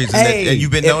there in the streets, and you've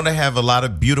been known to have a lot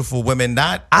of beautiful women.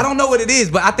 I don't know what it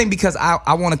is, but I think because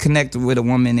I want to connect with a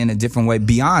woman in a different way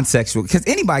beyond sexual, because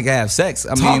anybody can have sex.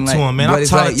 I mean, to him, man.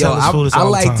 I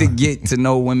like to get to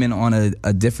know women on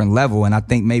a different level, and I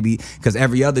think maybe because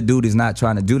every other dude is not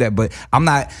trying to do that, but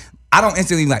I don't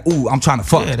instantly like, ooh, I'm trying to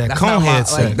fuck. Yeah, that conehead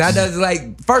sex. Like, that does,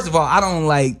 like, first of all, I don't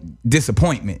like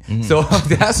disappointment. So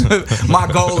that's my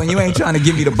goal, and you ain't trying to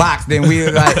give me the box, then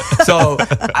we're like, so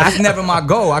that's never my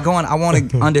goal. I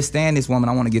want to understand this woman.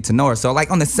 I want to get to know her. So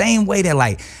like on the same way that,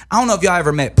 like, I don't know if y'all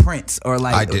ever met Prince or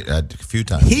like. I did a few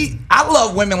times. I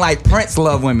love women like Prince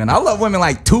love women. I love women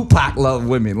like Tupac love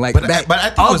women. Like, but I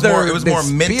think it was more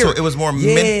mental. It was more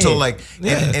mental, like.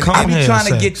 And I be trying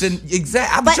to get to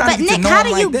exactly. But Nick, how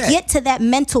do you get to that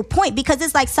mental point? Because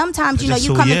it's like sometimes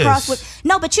you come across with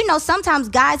sometimes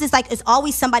guys, it's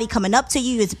always somebody coming up to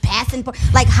you, it's passing.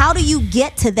 Like, how do you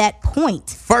get to that point?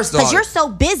 First of all, because you're so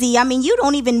busy. I mean, you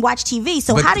don't even watch TV,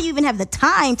 so how do you even have the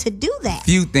time to do that?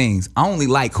 Few things. I only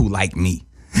like who like me.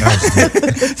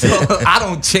 So I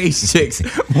don't chase chicks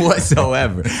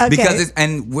whatsoever, because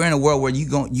and we're in a world where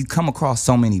you come across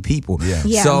so many people.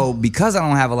 So because I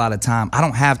don't have a lot of time, I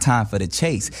don't have time for the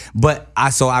chase. But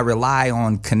I rely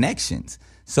on connections.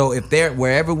 So if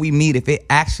wherever we meet, if it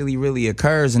actually really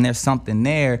occurs and there's something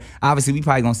there, obviously we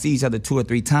probably gonna see each other 2 or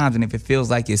 3 times, and if it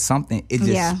feels like it's something, it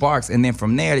just sparks, and then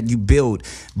from there you build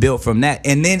from that.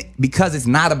 And then because it's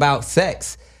not about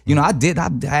sex. You know, I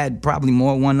had probably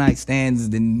more one night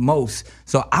stands than most.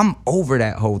 So I'm over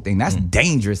that whole thing. That's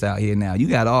dangerous out here now. You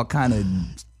got all kind of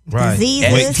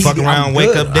diseases. Fuck around,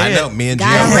 wake up dead. I know, me and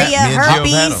gonorrhea,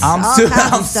 herpes.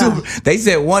 I'm super. They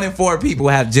said 1 in 4 people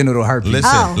have genital herpes.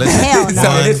 Listen. Hell no. So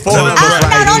it's 4 of us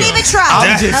right don't here. even try.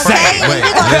 I'm just saying.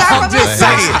 I'm just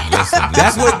saying.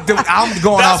 That's what I'm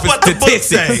going off of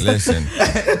statistics. Listen,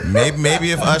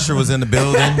 maybe if Usher was in the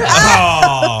building.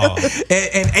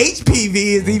 And HPV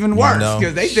is even worse,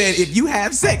 because they said if you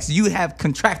have sex, you have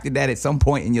contracted that at some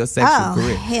point in your sexual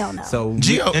career. Hell no. So and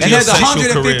there's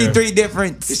 153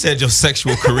 different. He said your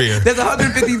sexual career. There's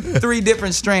 153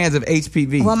 different strands of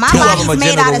HPV. Well, my body's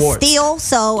made out of steel,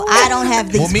 so I don't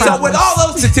have these problems. So with all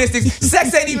those statistics,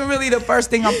 sex ain't even really the first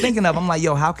thing I'm thinking of. I'm like,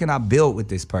 yo, how can I build with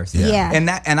this person? Yeah.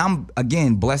 And I'm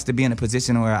again blessed to be in a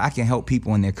position where I can help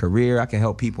people in their career. I can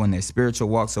help people in their spiritual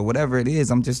walk. So whatever it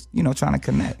is, I'm just trying to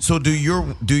connect. So do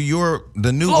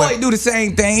the new Floyd do the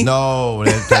same thing? No,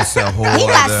 that's a whole. He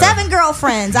got 7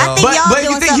 girlfriends. I think y'all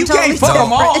doing something you can't fuck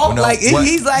them all. No, like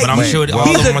he's like, but I'm sure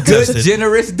he's a good,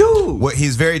 generous dude. Well,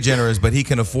 he's very generous, but he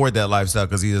can afford that lifestyle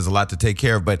because he has a lot to take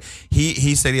care of. But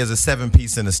he said he has a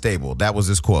 7-piece in the stable. That was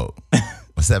his quote.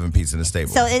 a 7-piece in the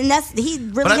stable. So and he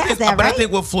really has that, right? But I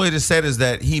think what Floyd has said is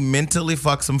that he mentally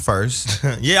fucks them first.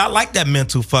 Yeah, I like that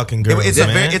mental fucking girl.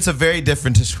 It's a very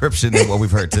different description than what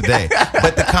we've heard today.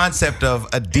 But the concept of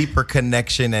a deeper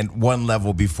connection and one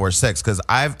level before sex, because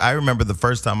I remember the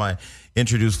first time I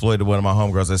introduced Floyd to one of my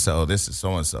homegirls. I said, "Oh, this is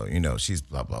so and so. You know, she's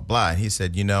blah blah blah." And he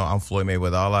said, "You know, I'm Floyd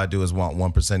Mayweather. All I do is want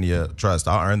 1% of your trust.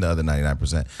 I'll earn the other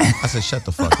 99%." I said, "Shut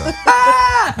the fuck up."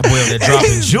 Boy, they're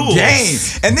dropping jewels. Game.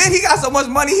 And then he got so much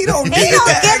money he don't give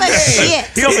a shit.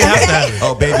 He don't even have to have it.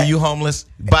 Oh, baby, you homeless?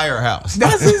 Buy her house.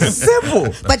 That's just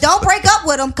simple. But don't break up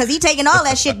with him because he taking all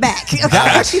that shit back.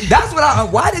 That's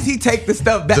what why does he take the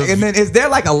stuff back? And then is there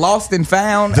like a lost and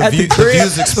found at the crib? The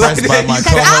views expressed by my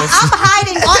co-host. I'm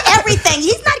hiding on everything.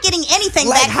 He's not getting anything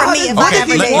back from me if I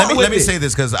ever did. Let me say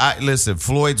this, because listen,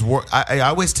 Floyd's work. I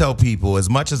always tell people, as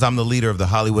much as I'm the leader of the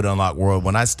Hollywood Unlocked world,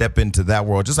 when I step into that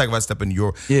world, just like if I step into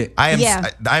your, I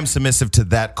am submissive to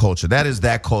that culture. That is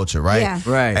that culture, right? Yeah.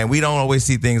 Right. And we don't always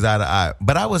see things eye to eye.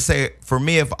 But I would say, for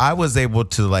me, if I was able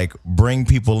to like bring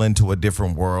people into a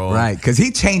different world, right? Because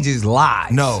he changes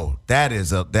lives. No,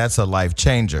 that's a life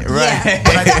changer, right? Yeah.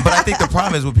 But I think the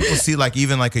problem is when people see like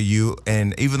even like a you,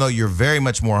 and even though you're very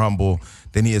much more humble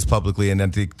than he is publicly, and I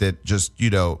think that just, you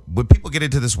know, when people get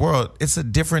into this world, it's a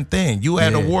different thing. You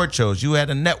had award shows, you had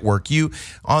a network, you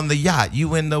on the yacht,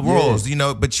 you in the roles, you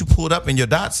know, but you pulled up in your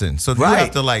Datsun, so you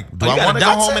have to like, do I want to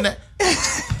go home in that?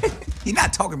 He's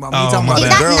not talking about me. He's talking about He's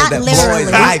the girl not that literally.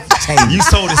 Floyd's life changed. You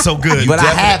sold it so good. But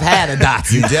I have had a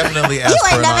Datsun. You definitely asked You for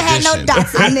ain't an never had no audition.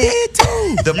 dots on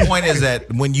it. The point is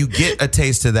that when you get a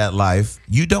taste of that life,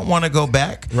 you don't want to go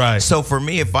back. Right. So for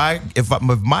me, if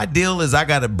my deal is I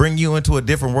got to bring you into a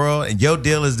different world, and your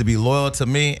deal is to be loyal to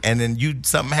me, and then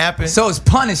something happens, So it's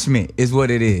punishment is what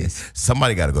it is.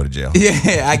 somebody got to go to jail.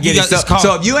 Yeah, I get it.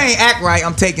 So if you ain't act right,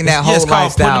 I'm taking that whole It's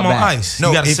called putting lifestyle them on back. ice.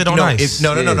 You got to sit on ice.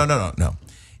 No.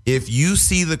 If you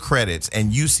see the credits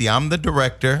and you see I'm the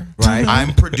director, Right.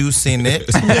 I'm producing it.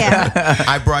 Yeah.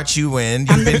 I brought you in.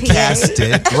 I'm You've the been PA.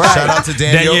 casted. Right. Shout out to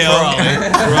Danielle.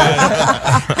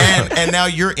 Right. And now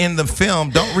you're in the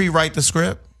film. Don't rewrite the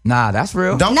script. Nah, that's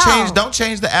real. Don't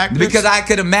change the actors. Because I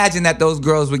could imagine that those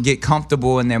girls would get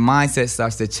comfortable and their mindset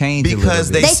starts to change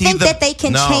because a little bit. They think that they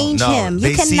can change him.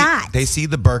 You cannot. They see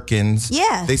the Birkins.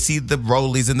 Yeah. They see the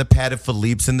Rollies and the Patek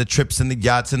Philippe's and the trips and the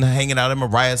yachts and the hanging out at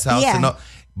Mariah's house. Yeah.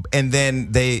 And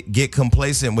then they get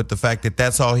complacent with the fact that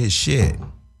that's all his shit.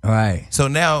 Right. So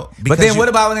now, But then what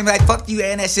about when they're like, fuck you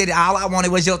and that shit, all I wanted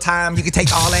was your time, you can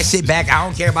take all that shit back, I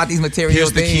don't care about these material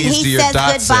Here's the things. keys to He your says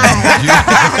Datsun.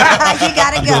 goodbye. You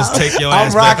gotta go. Just take your I'm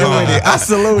ass back rocking home. with it. I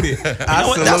salute it. You know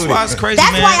what? That's why it's crazy,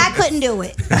 That's man. why I couldn't do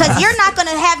it. Because you're not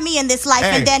gonna have me in this life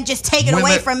Hey, and then just take it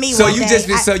away from me So one you day.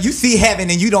 so you see heaven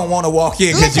and you don't want to walk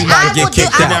in because Listen, you might I get will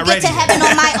kicked out. get to heaven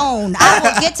on my own. I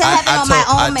will get to heaven on my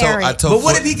own merit. But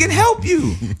what if he can help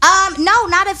you? No,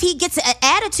 not if he gets an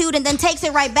attitude and then takes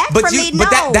it right back from me. No.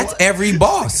 But that's every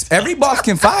boss. Every boss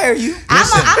can fire you.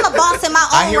 I'm a boss in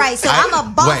my own right, so I'm a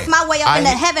boss my way up into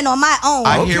heaven on my own.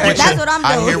 That's what I'm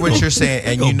doing. I hear what you're saying,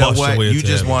 and you know what? You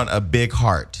just want a big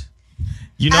heart.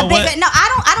 You know what? No,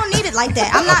 I don't need it like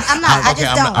that. I'm not. I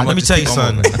just don't. Let me tell you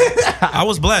something. I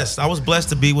was blessed. I was blessed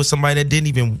to be with somebody that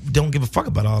don't give a fuck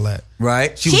about all that.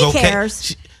 Right. She was okay.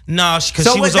 cares.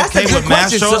 Because she was okay with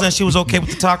Mastros and she was okay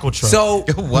with the taco truck. So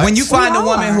when you find a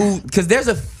woman who, because there's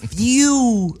a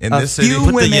few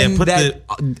women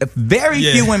very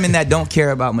few women that don't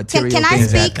care about material things. Can I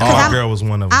speak? Our girl was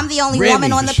one of them. I'm the only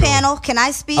woman on the panel. Can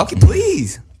I speak? Okay,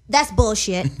 please. That's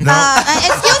bullshit. Excuse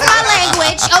my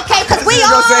language, okay? Because we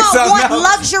all want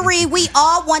luxury. We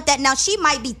all want that. Now she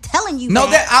might be telling you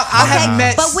that. I have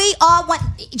met, but we all want.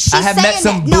 She's I have met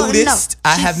some Buddhists.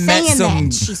 I have met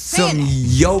some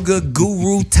yoga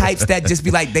guru types that just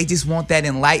be like, they just want that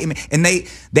enlightenment, and they've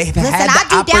had the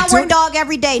opportunity. I do downward dog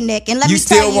every day, Nick, and let me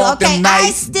tell you, okay, I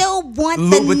still want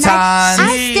Louboutins.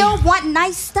 I still want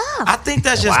nice stuff. I think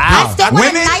that's just I still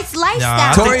want a nice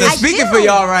lifestyle. Torrei is speaking for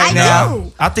y'all right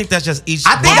now. I think that's just each.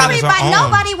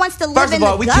 Nobody wants to live First in of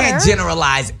all, the we can't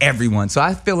generalize everyone. So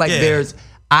I feel like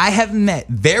I have met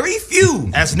very few.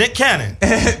 That's Nick Cannon.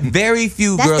 Very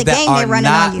few girls that are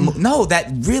not that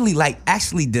really like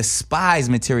actually despise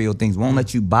material things. Won't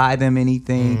let you buy them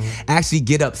anything. Actually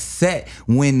get upset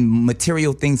when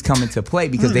material things come into play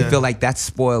because they feel like that's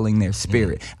spoiling their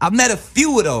spirit. I've met a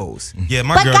few of those. Yeah,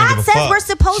 my but girl God says we're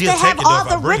supposed to have all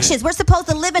the riches. We're supposed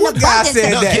to live in abundance.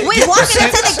 We're walking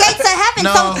into the gates of heaven.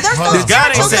 So there's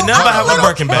God ain't said nothing about having a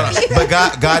Birkin bag. But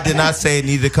God did not say it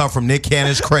needed to come from Nick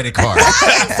Cannon's credit card.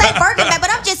 I didn't say Birkin bag, but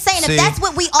I'm just saying if that's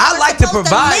what we all I like to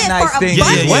provide nice things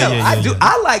as well. I do.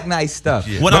 I like nice stuff,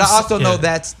 but I also know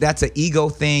that's an ego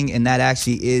thing, and that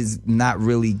actually is not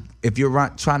really if you're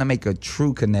trying to make a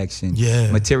true connection,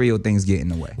 material things get in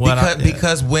the way.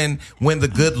 Because when the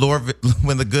good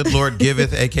Lord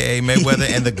giveth, aka Mayweather,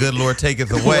 and the good Lord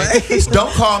taketh away,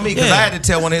 don't call me, because I had to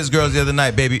tell one of his girls the other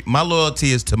night, baby, my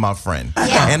loyalty is to my friend,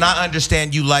 and I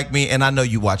understand you like me, and I know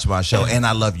you watch my show, and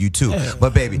I love you too.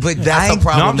 But baby, that's a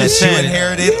problem that you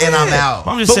inherited, and I'm out.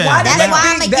 I'm just saying. That's why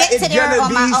I'm gonna get to there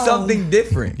on my own. Something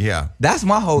different. Yeah, that's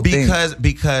my whole thing.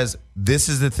 Because this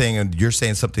is the thing, and you're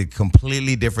saying something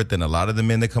completely different than a lot of the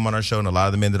men that come on our show and a lot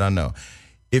of the men that I know.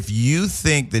 If you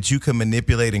think that you can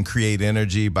manipulate and create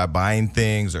energy by buying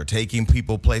things or taking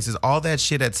people places, all that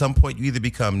shit, at some point you either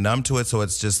become numb to it, so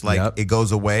it's just like it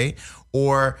goes away,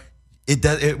 or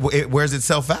it wears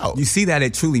itself out. You see that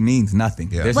it truly means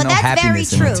nothing. Yeah. There's no that's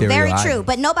happiness very in true, material very true. either.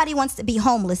 But nobody wants to be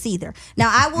homeless either. Now,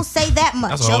 I will say that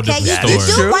much, okay? You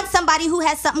That's do want somebody who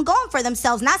has something going for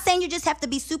themselves. Not saying you just have to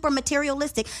be super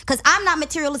materialistic, because I'm not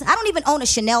materialistic. I don't even own a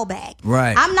Chanel bag.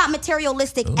 Right. I'm not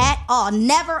materialistic at all.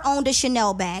 Never owned a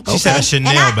Chanel bag. Okay? She said a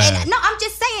Chanel bag. No, I'm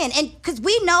just saying, and because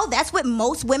we know that's what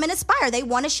most women aspire. They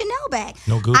want a Chanel bag.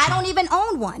 No Gucci. I don't even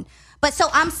own one. But so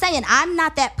I'm saying I'm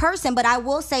not that person, but I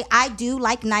will say I do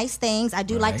like nice things. I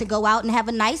do like to go out and have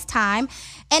a nice time.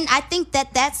 And I think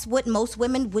that that's what most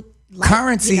women would like.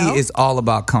 Currency is all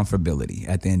about comfortability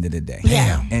at the end of the day.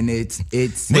 Yeah. And it's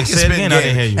Nick, say it again, I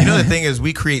didn't hear you. You know, the thing is,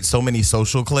 we create so many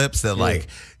social clips that like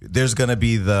there's gonna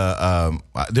be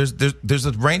there's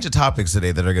a range of topics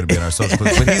today that are gonna be in our social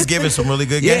clips. But he's giving some really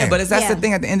good game. But that's the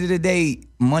thing. At the end of the day,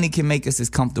 money can make us as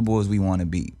comfortable as we want to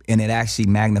be, and it actually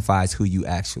magnifies who you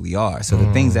actually are. So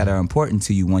the things that are important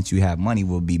to you once you have money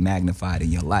will be magnified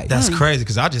in your life. That's crazy,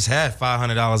 because I just had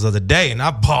 $500 the other day, and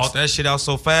I bought that shit out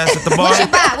so fast at the bar. What you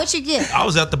buy? What you get? I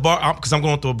was at the bar because I'm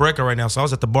going through a breakup right now, so I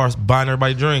was at the bar buying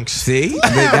everybody drinks. See,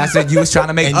 that's what you was trying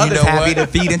to make others happy to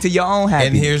feed into your own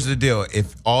happiness. And here's the deal: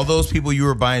 if all those people you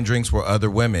were buying drinks were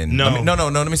other women, no.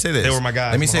 Let me say this. They were my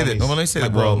guys. Let me say this. Let me say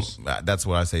that. Well, that's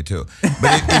what I say too.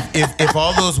 But if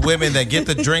all those women that get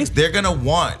the drinks, they're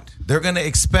gonna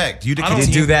expect you to continue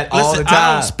to do that all the time.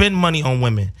 I don't spend money on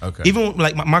women. Okay. Even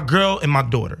like my girl and my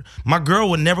daughter. My girl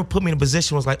would never put me in a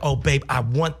position where it's like, oh, babe, I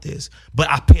want this. But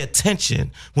I pay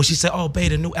attention when she said, oh,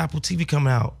 babe, the new Apple TV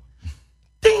coming out.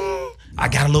 Ding! I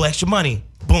got a little extra money.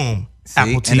 Boom. See?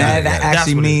 Apple TV. And that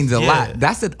actually means a lot. Yeah.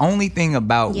 That's the only thing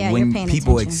about when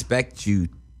people expect you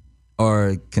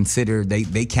or consider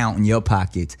they count in your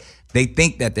pockets. They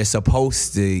think that they're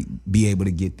supposed to be able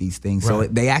to get these things. So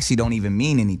they actually don't even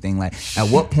mean anything. Like, at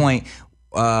what point,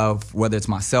 whether it's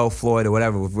myself, Floyd, or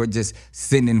whatever, if we're just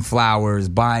sending flowers,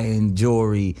 buying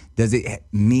jewelry, does it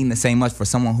mean the same much for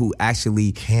someone who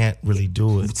actually can't really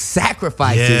do it,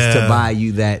 sacrifices to buy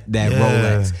you that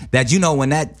Rolex? That,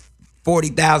 when that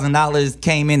 $40,000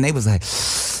 came in, they was like,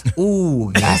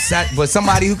 ooh, that's that. But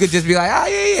somebody who could just be like, oh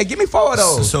yeah, give me 4 of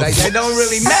those. So like, they don't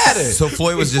really matter. So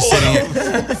Floyd was just sitting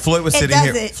here. Floyd was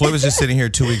just sitting here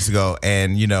 2 weeks ago,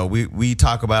 and we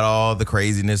talk about all the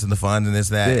craziness and the fun and this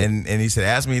and that, and he said,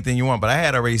 ask me anything you want. But I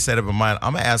had already set up in mind,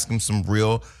 I'm gonna ask him some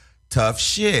real tough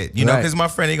shit, because my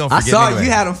friend ain't gonna forget. I saw anyway.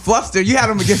 You had him flustered. You had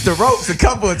him against the ropes a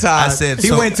couple of times. I said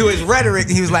he went to his rhetoric.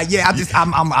 And he was like, "Yeah,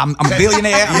 I'm a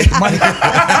billionaire. I make money.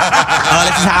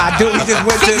 This is how I do it." He just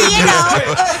went to the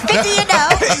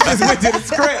he just went to the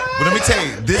script. But let me tell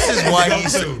you, this is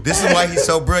why he's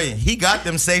so brilliant. He got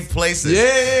them safe places.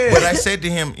 Yeah. But I said to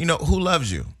him, who loves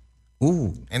you?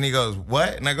 Ooh. And he goes,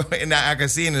 what? And I go, and I can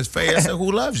see in his face. I said,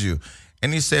 who loves you?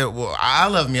 And he said, well, I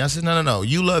love me. I said, no.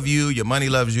 You love you. Your money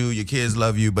loves you. Your kids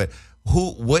love you. But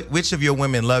which of your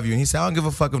women love you? And he said, I don't give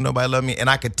a fuck if nobody love me. And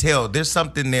I could tell there's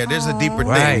something there. There's a deeper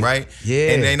thing, right?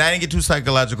 Yeah. And I didn't get too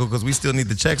psychological because we still need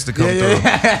the checks to come through.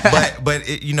 But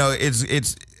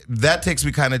it's that takes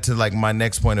me kind of to like my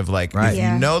next point of like, if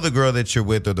you know the girl that you're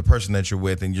with or the person that you're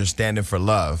with and you're standing for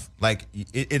love, like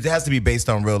it has to be based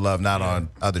on real love, not on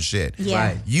other shit. Yeah.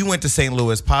 Right. You went to St.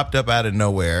 Louis, popped up out of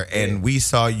nowhere, and we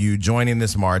saw you joining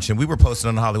this march, and we were posting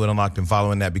on Hollywood Unlocked and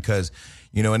following that because,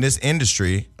 in this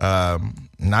industry,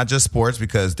 not just sports,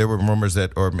 because there were rumors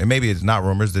that, or maybe it's not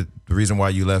rumors, that the reason why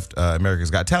you left America's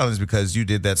Got Talent is because you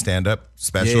did that stand-up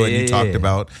special and you talked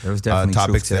about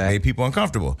topics that made people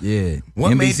uncomfortable. Yeah.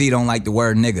 NBC don't like the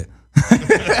word nigga.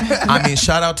 I mean,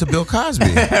 shout out to Bill Cosby.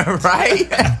 Right?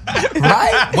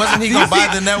 Wasn't he going to buy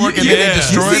the network and then they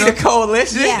destroyed him? The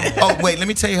coalition? Yeah. Oh, wait, let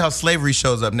me tell you how slavery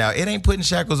shows up now. It ain't putting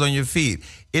shackles on your feet.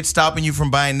 It's stopping you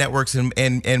from buying networks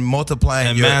and multiplying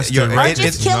and your or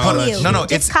just killing you. No,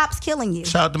 just cops killing you.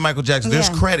 Shout out to Michael Jackson. There's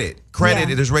credit.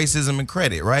 Credit, there's racism in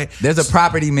credit, right? There's a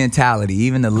property mentality.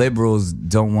 Even the liberals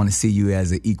don't want to see you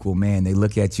as an equal man. They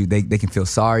look at you, they can feel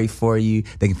sorry for you.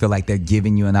 They can feel like they're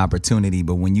giving you an opportunity.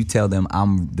 But when you tell them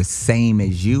I'm the same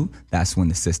as you, that's when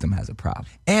the system has a problem.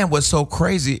 And what's so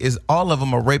crazy is all of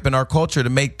them are raping our culture to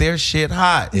make their shit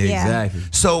hot. Yeah. Exactly.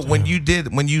 So when you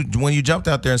jumped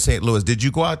out there in St. Louis, did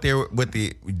you go out there with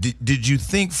did you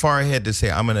think far ahead to say,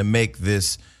 I'm going to make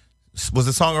this, was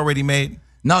the song already made?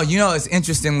 No, it's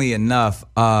interestingly enough,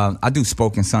 I do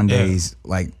Spoken Sundays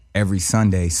like every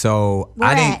Sunday. So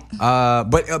I didn't,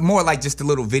 but more like just the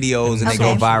little videos and they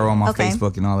go viral on my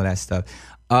Facebook and all of that stuff.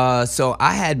 So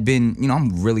I had been,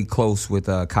 I'm really close with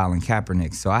Colin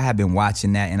Kaepernick. So I had been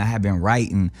watching that and I had been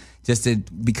writing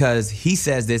because he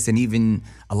says this, and even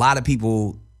a lot of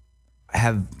people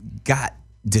have got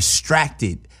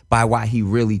distracted by why he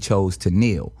really chose to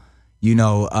kneel.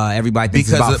 Everybody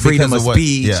thinks about freedom of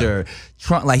speech or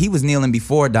Trump. Like, he was kneeling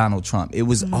before Donald Trump. It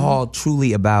was all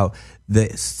truly about the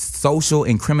social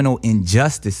and criminal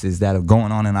injustices that are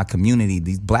going on in our community.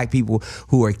 These black people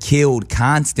who are killed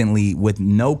constantly with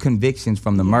no convictions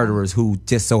from the murderers who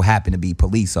just so happen to be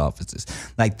police officers.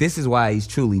 Like, this is why he's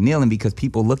truly kneeling, because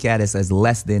people look at us as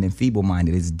less than and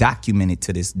feeble-minded. It's documented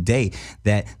to this day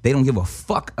that they don't give a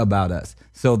fuck about us.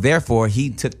 So therefore, he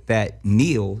took that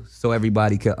kneel so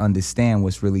everybody could understand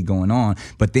what's really going on.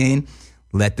 But then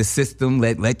let the system,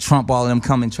 let Trump, all of them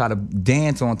come and try to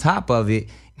dance on top of it.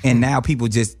 And now people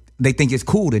they think it's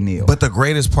cool to kneel. But the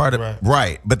greatest part of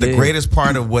the greatest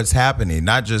part of what's happening,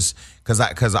 not just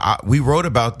because we wrote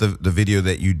about the video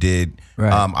that you did.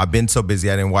 Right. I've been so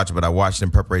busy I didn't watch it, but I watched it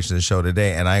in preparation for the show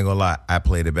today, and I ain't gonna lie, I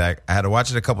played it back. I had to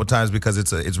watch it a couple times because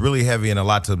it's really heavy and a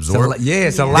lot to absorb.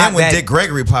 It's a lot. Then when Dick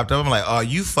Gregory popped up, I'm like, oh,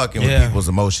 you fucking with people's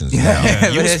emotions now.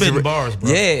 You spitting bars,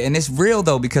 bro. Yeah, and it's real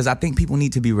though, because I think people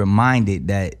need to be reminded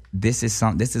that this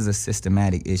is a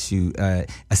systematic issue, a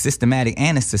systematic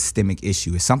and a systemic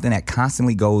issue. It's something that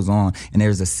constantly goes on, and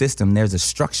there's a system, there's a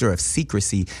structure of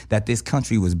secrecy that this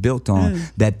country was built on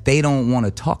that they don't want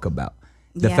to talk about.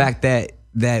 The fact that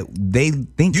they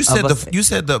think you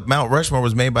said the Mount Rushmore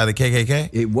was made by the KKK?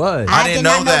 It was. I didn't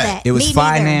know that. It was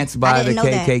financed by the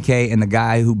KKK, and the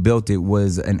guy who built it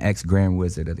was an ex-Grand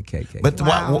Wizard of the KKK.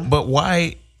 But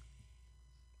why?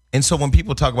 And so when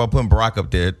people talk about putting Barack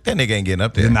up there, that nigga ain't getting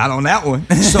up there. Not on that one.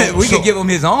 So we could give him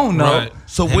his own though. Right.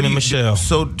 So what do you? Michelle.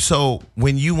 So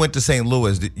when you went to St.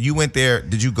 Louis, you went there?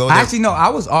 Did you go there? Actually, no. I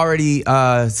was already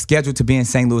scheduled to be in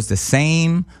St. Louis the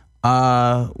same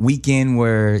weekend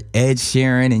where Ed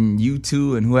Sheeran and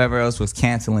U2 and whoever else was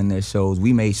canceling their shows.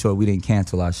 We made sure we didn't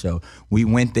cancel our show. We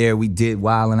went there, we did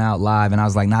Wildin' Out Live, and I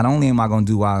was like, not only am I going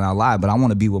to do Wildin' Out Live, but I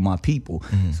want to be with my people.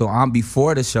 Mm-hmm. So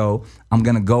before the show, I'm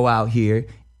going to go out here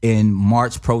in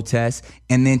March protest,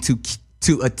 and then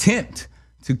to attempt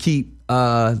to keep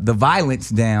the violence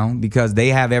down, because they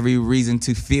have every reason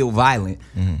to feel violent.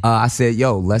 Mm-hmm. I said,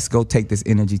 yo, let's go take this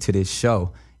energy to this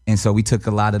show. And so we took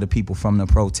a lot of the people from the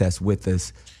protest with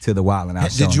us to the Wildin'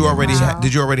 Out show. Did you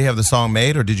already have the song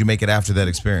made, or did you make it after that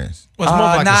experience? Well, it's more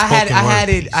like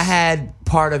I had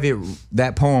part of it,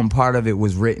 that poem, part of it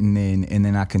was written and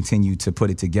then I continued to put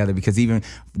it together, because even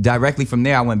directly from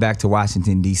there I went back to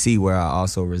Washington D.C. where I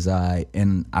also reside,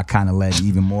 and I kind of let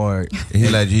even more. He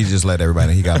just let everybody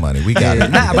know he got money. We got it.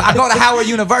 Nah, but I go to Howard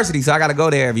University, so I got to go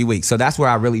there every week. So that's where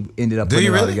I really ended up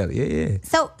putting it all together. Yeah.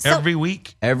 So every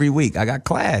week I got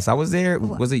class. I was there.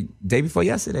 Was it day before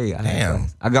yesterday? Damn.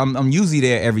 I'm usually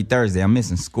there every Thursday. I'm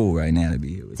missing school right now to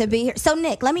be here. Be here. So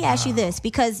Nick, let me ask you this,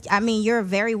 because I mean you're a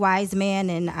very wise man,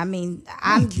 and I mean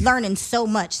I'm learning so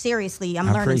much. Seriously,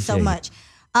 I'm learning so much.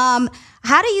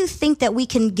 How do you think that we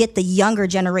can get the younger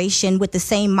generation with the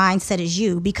same mindset as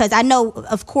you? Because I know,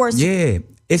 of course. Yeah.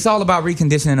 It's all about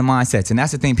reconditioning the mindsets. And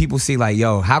that's the thing. People see like,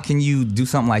 yo, how can you do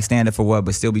something like Stand Up For What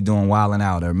but still be doing Wildin'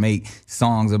 Out, or make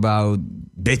songs about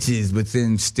bitches but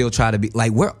then still try to be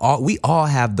like, we all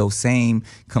have those same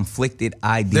conflicted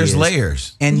ideas. There's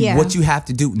layers. And what you have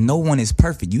to do, no one is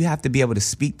perfect. You have to be able to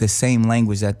speak the same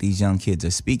language that these young kids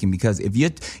are speaking, because if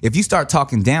you start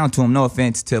talking down to them, no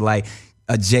offense to like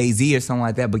a Jay-Z or something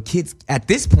like that, but kids at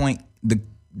this point, the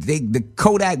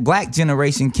Kodak Black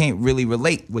generation can't really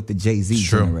relate with the Jay-Z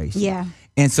generation. Yeah.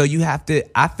 And so you have to,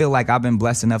 I feel like I've been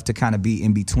blessed enough to kind of be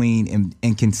in between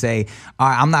and can say, all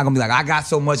right, I'm not going to be like, I got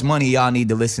so much money, y'all need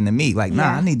to listen to me. Like, nah,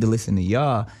 I need to listen to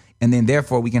y'all. And then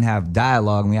therefore we can have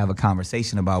dialogue and we have a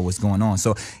conversation about what's going on.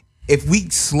 So if we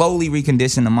slowly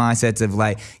recondition the mindsets of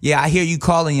like, yeah, I hear you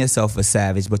calling yourself a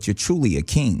savage, but you're truly a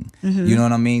king. Mm-hmm. You know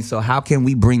what I mean? So how can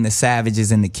we bring the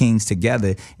savages and the kings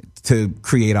together to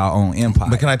create our own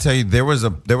empire? But can I tell you, there was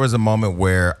a moment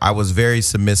where I was very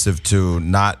submissive to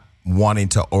not wanting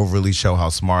to overly show how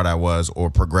smart I was or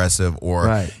progressive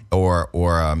or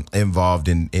involved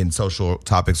in social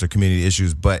topics or community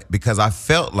issues, but because I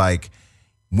felt like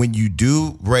when you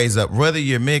do raise up, whether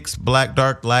you're mixed, black,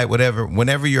 dark, light, whatever,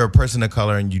 whenever you're a person of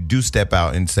color and you do step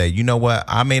out and say, you know what,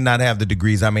 I may not have the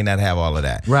degrees, I may not have all of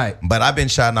that. Right. But I've been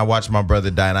shot and I watched my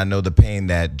brother die, and I know the pain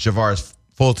that Javaris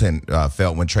Fulton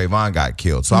felt when Trayvon got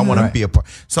killed. So I want to be a part.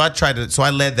 So I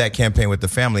led that campaign with the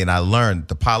family, and I learned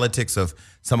the politics of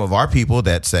some of our people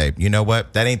that say, you know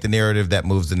what, that ain't the narrative that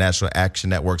moves the National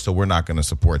Action Network, so we're not going to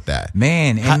support that.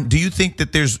 Man, do you think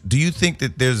that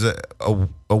there's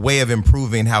a way of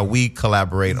improving how we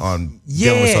collaborate on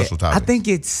dealing with social topics? I think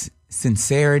it's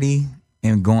sincerity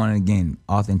and going again,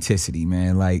 authenticity,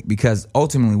 man. Like, because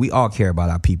ultimately we all care about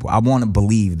our people. I want to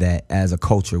believe that as a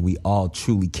culture, we all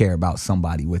truly care about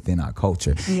somebody within our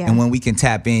culture. Yeah. And when we can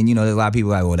tap in, you know, there's a lot of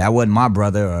people like, well, that wasn't my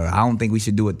brother, or I don't think we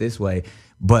should do it this way.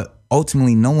 But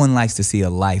ultimately, no one likes to see a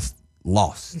life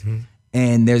lost. Mm-hmm.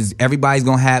 And everybody's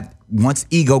going to have, once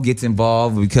ego gets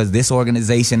involved because this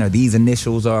organization or these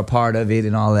initials are a part of it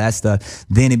and all that stuff,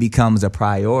 then it becomes a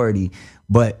priority.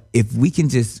 But if we can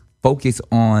just focus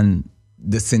on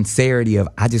the sincerity of,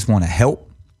 I just want to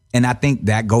help. And I think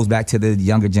that goes back to the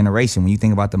younger generation. When you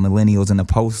think about the millennials and the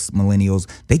post-millennials,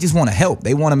 they just want to help.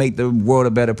 They want to make the world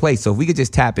a better place. So if we could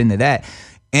just tap into that.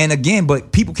 And again,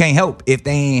 but people can't help if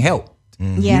they ain't helped.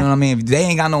 Mm-hmm. You know what I mean? If they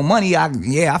ain't got no money,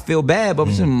 I feel bad, but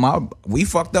we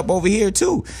fucked up over here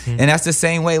too. Mm-hmm. And that's the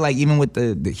same way, like even with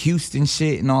the Houston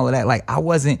shit and all of that. Like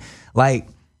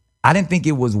I didn't think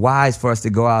it was wise for us to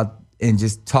go out and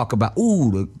just talk about,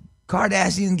 the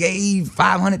Kardashian gave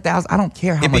 $500,000. I don't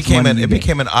care how much money. It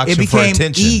became an auction for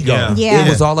attention. Ego. Yeah. It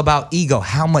was all about ego.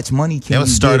 How much money can you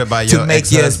started by your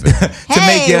ex-husband.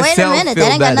 Hey, wait a minute.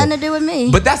 That ain't got nothing to do with me.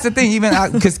 But that's the thing. Even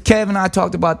because Kevin and I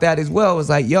talked about that as well. It was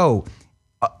like,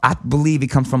 I believe it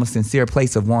comes from a sincere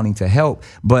place of wanting to help,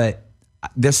 but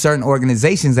there's certain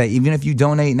organizations that even if you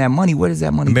donate that money, where does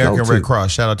that money go to? American Red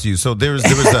Cross, shout out to you. So there was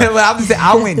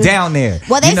I went down there.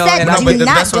 Well, they said do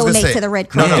not donate to the Red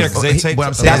Cross. No,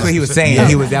 that's what he was saying.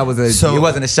 It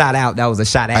wasn't a shout out, that was a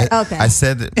shot at. Okay. I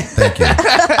said that, thank you.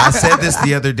 I said this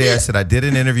the other day. I said I did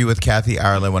an interview with Kathy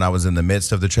Ireland when I was in the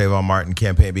midst of the Trayvon Martin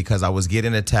campaign because I was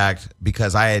getting attacked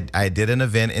because I did an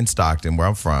event in Stockton where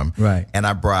I'm from. Right. And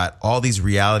I brought all these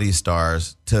reality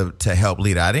stars to help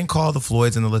lead. I didn't call the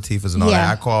Floyds and the Latifahs and all that.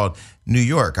 I called New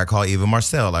York. I call Eva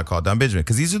Marcel. I call Don Benjamin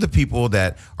because these are the people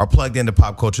that are plugged into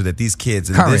pop culture that these kids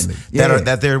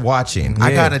that they're watching. Yeah.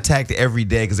 I got attacked every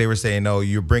day because they were saying, "No,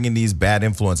 you're bringing these bad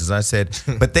influences." And I said,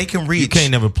 "But they can reach.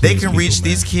 They can reach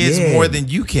these kids more than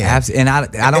you can." Absolutely. And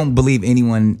I don't believe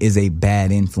anyone is a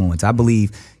bad influence. I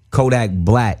believe Kodak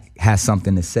Black has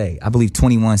something to say. I believe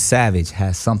 21 Savage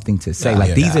has something to say.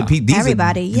 These are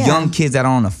young kids that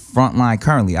are on the front line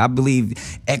currently. I believe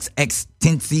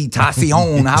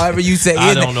Tentacion, however you say it.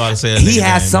 I don't know how to say it. He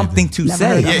has something to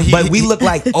say. But we look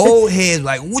like old heads,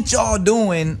 like, what y'all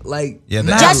doing? Like,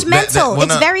 judgmental.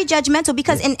 It's very judgmental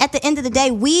because at the end of the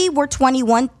day, we were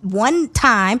 21 one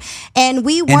time and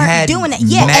we weren't doing it.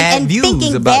 Yeah, and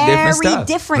thinking very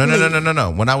differently. No.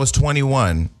 When I was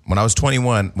 21, when I was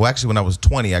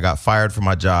 20, I got fired from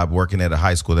my job working at a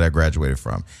high school that I graduated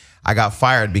from. I got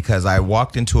fired because I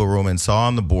walked into a room and saw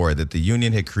on the board that the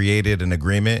union had created an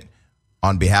agreement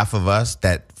on behalf of us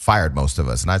that fired most of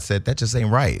us. And I said, that just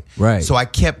ain't right. Right. So I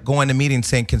kept going to meetings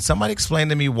saying, can somebody explain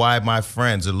to me why my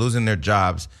friends are losing their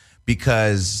jobs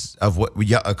because of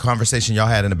a conversation y'all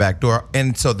had in the back door?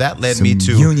 And so that led me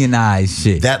to unionized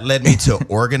shit. That led me to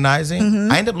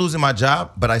organizing. I ended up losing my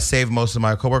job, but I saved most of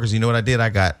my coworkers. You know what I did?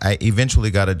 I eventually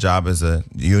got a job as a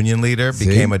union leader,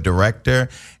 became a director,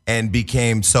 and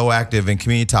became so active in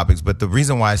community topics. But the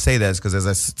reason why I say that is because as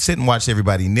I sit and watch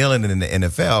everybody kneeling in the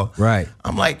NFL, right,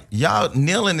 I'm like, y'all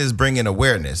kneeling is bringing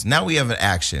awareness. Now we have an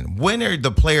action. When are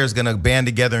the players going to band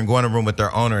together and go in a room with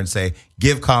their owner and say,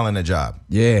 give Colin a job?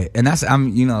 Yeah, and I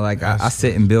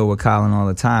sit and build with Colin all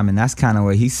the time, and that's kind of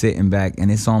where he's sitting back,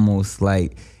 and it's almost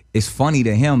like it's funny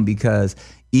to him because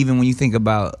even when you think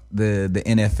about the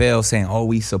NFL saying, "Oh,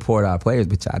 we support our players,"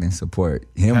 but y'all didn't support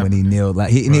him when he kneeled.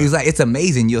 Like and he was like, "It's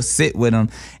amazing." You'll sit with him,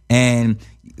 and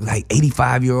like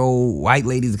 85-year-old white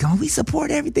ladies come, "We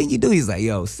support everything you do." He's like,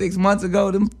 "Yo, 6 months ago,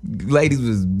 them ladies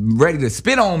was ready to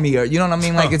spit on me," or you know what I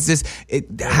mean? Like it's just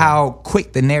how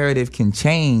quick the narrative can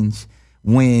change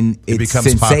when it becomes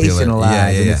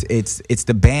sensationalized. And it's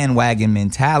the bandwagon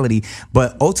mentality,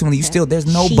 but ultimately there's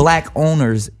no black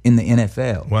owners in the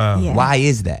NFL. Wow. Yeah. Why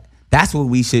is that? That's what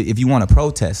we should, if you want to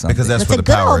protest something. Because that's it's where the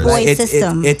power is. It's a good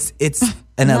old boy system. It's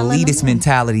an elitist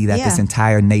mentality that this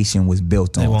entire nation was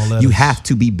built on. You have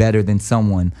to be better than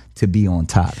someone to be on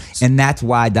top. And that's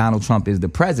why Donald Trump is the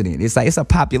president. It's like it's a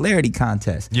popularity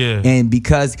contest. Yeah. And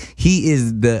because he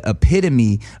is the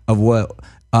epitome of what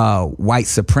white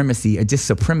supremacy or just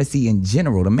supremacy in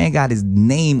general. The man got his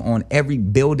name on every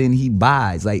building he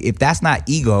buys. Like, if that's not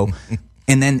ego,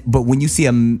 but when you see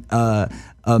a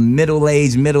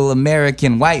middle-aged, middle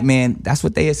American white man, that's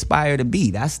what they aspire to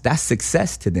be. That's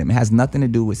success to them. It has nothing to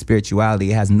do with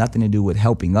spirituality. It has nothing to do with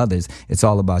helping others. It's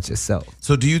all about yourself.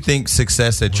 So do you think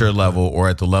success at your level or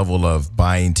at the level of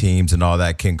buying teams and all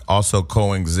that can also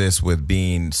coexist with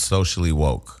being socially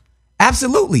woke?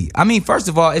 Absolutely. I mean, first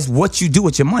of all, it's what you do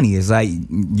with your money. It's like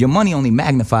your money only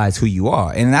magnifies who you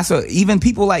are. And that's what even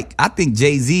people like, I think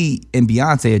Jay-Z and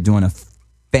Beyonce are doing a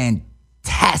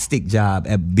fantastic job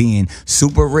at being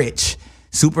super rich,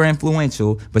 super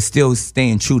influential, but still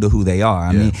staying true to who they are.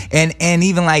 I mean, and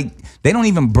even like, they don't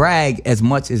even brag as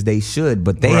much as they should,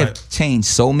 but they have changed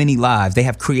so many lives. They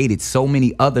have created so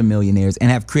many other millionaires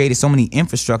and have created so many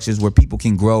infrastructures where people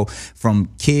can grow, from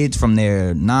kids, from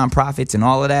their nonprofits and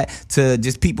all of that, to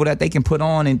just people that they can put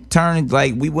on and turn.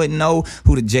 Like, we wouldn't know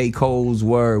who the J. Coles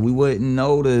were. We wouldn't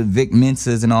know the Vic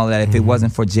Mensahs and all of that if it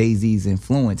wasn't for Jay-Z's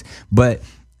influence. But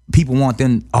people want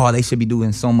them, they should be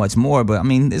doing so much more. But I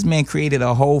mean, this man created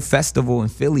a whole festival in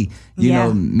Philly, you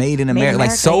know, made in America,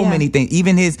 like so many things.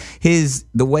 Even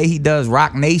the way he does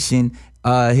Rock Nation,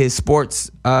 his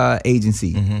sports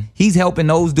agency, he's helping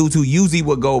those dudes who usually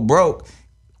would go broke,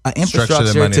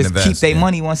 infrastructure to keep their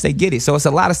money once they get it. So it's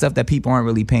a lot of stuff that people aren't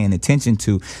really paying attention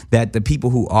to, that the people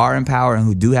who are in power and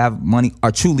who do have money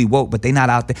are truly woke, but they not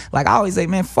out there. Like, I always say,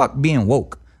 man, fuck being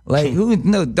woke. Like,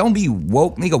 don't be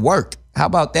woke, nigga, work. How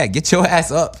about that? Get your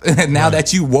ass up now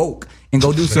that you woke and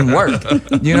go do some work.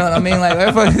 You know what I mean? Like,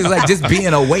 everybody's like, just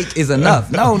being awake is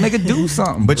enough. No, nigga, do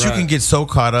something. But you can get so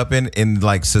caught up in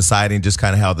like society and just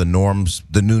kind of how the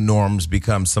new norms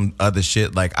become some other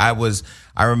shit. Like, I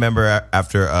remember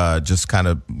after just kind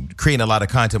of creating a lot of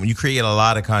content. When you create a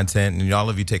lot of content and all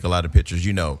of you take a lot of pictures,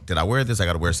 you know, did I wear this? I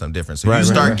got to wear something different. So you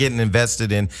start getting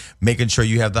invested in making sure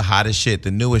you have the hottest shit,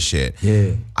 the newest shit.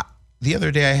 Yeah. The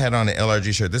other day I had on an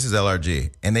LRG shirt. This is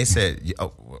LRG. And they said,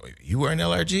 you wearing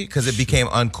LRG? Because it became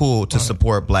uncool to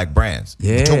support black brands.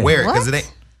 Yeah. To wear it. Because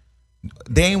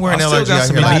they ain't wearing LRG out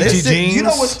here. Like, jeans. You know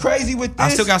what's crazy with this? I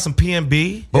still got some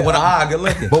PNB. But what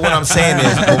I'm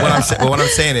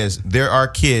saying is, there are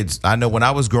kids. I know when I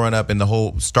was growing up and the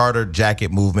whole starter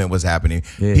jacket movement was happening,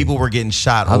 people were getting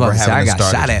shot over having a starter.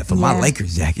 I got shot at for my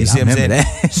Lakers jacket. You see what I'm saying?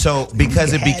 That. So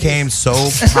because it became so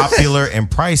popular and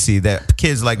pricey that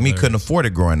kids like me couldn't afford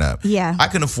it growing up. Yeah, I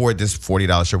couldn't afford this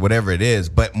 $40 shirt, whatever it is.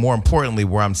 But more importantly,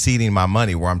 where I'm seeding my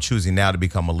money, where I'm choosing now to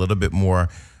become a little bit more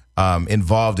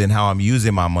involved in how I'm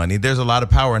using my money. There's a lot of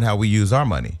power in how we use our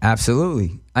money.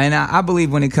 Absolutely. And I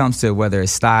believe when it comes to whether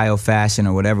it's style, fashion,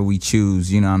 or whatever we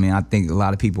choose, you know what I mean? I think a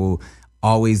lot of people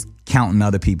always counting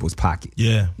other people's pockets.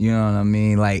 Yeah. You know what I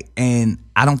mean? Like, and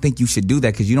I don't think you should do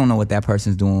that because you don't know what that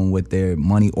person's doing with their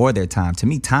money or their time. To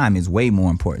me, time is way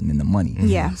more important than the money.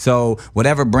 Yeah. So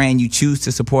whatever brand you choose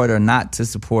to support or not to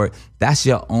support, that's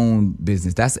your own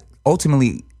business. That's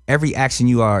ultimately... Every action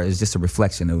you are is just a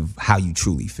reflection of how you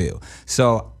truly feel.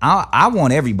 So I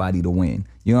want everybody to win.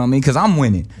 You know what I mean? Because I'm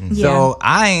winning. Yeah. So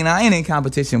I ain't in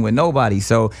competition with nobody.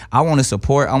 So I want to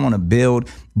support. I want to build.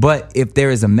 But if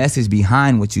there is a message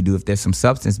behind what you do, if there's some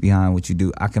substance behind what you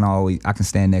do, I can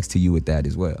stand next to you with that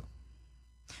as well.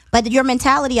 But your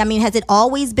mentality, I mean, has it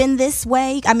always been this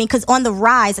way? I mean, because on the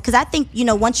rise, because I think, you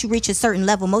know, once you reach a certain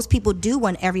level, most people do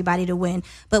want everybody to win.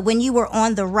 But when you were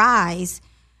on the rise,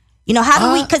 you know, how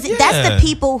do we, because that's the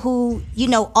people who, you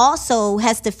know, also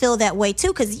has to feel that way too.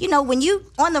 Because, you know, when you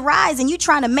on the rise and you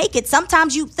trying to make it,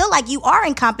 sometimes you feel like you are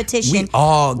in competition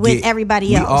with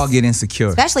everybody else. We all get insecure.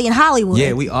 Especially in Hollywood.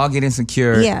 Yeah, we all get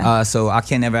insecure. Yeah. So I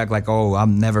can't ever act like, I've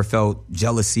never felt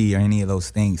jealousy or any of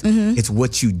those things. Mm-hmm. It's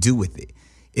what you do with it.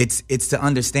 It's to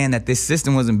understand that this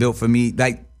system wasn't built for me.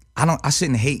 Like, I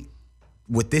shouldn't hate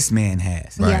what this man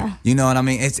has. Right. Yeah. You know what I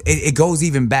mean? It goes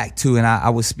even back to, and I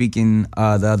was speaking the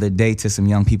other day to some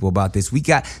young people about this. We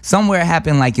got, somewhere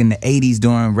happened like in the 80s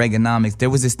during Reaganomics, there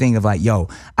was this thing of like, yo,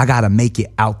 I gotta make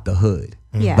it out the hood.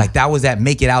 Yeah. Like that was that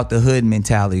make it out the hood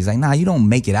mentality. It's like, nah, you don't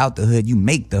make it out the hood, you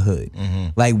make the hood.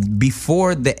 Mm-hmm. Like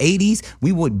before the 80s,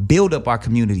 we would build up our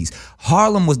communities.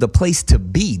 Harlem was the place to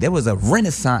be. There was a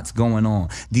renaissance going on.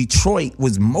 Detroit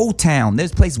was Motown.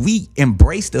 There's a place we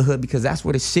embraced the hood because that's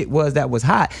where the shit was that was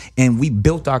hot. And we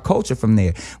built our culture from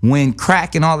there. When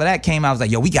crack and all of that came out, I was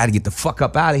like, yo, we got to get the fuck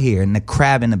up out of here. And the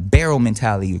crab and the barrel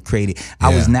mentality was created. Yeah.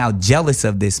 I was now jealous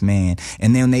of this man.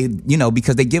 And then they, you know,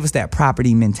 because they give us that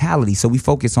property mentality. So we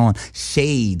focus on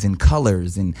shades and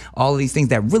colors and all of these things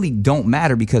that really don't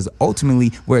matter, because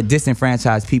ultimately we're a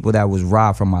disenfranchised people that was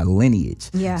robbed from our lineage.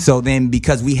 Yeah. So then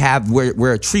because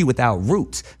we're a tree without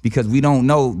roots, because we don't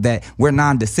know that we're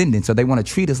non-descendants, so they want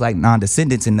to treat us like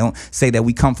non-descendants and don't say that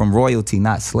we come from royalty,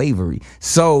 not slavery.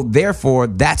 So therefore,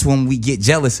 that's when we get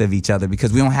jealous of each other,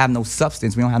 because we don't have no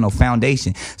substance, we don't have no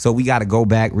foundation. So we got to go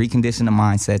back, recondition the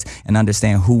mindsets, and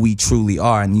understand who we truly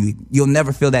are. And you'll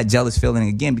never feel that jealous feeling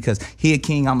again, because he a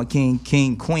king, I'm a king,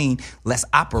 queen. Let's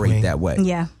operate that way.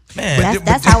 Yeah. Man,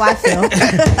 that's how I feel.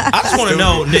 I just want to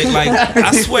know, Nick. Like,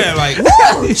 I swear, like,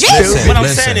 Jesus. what I'm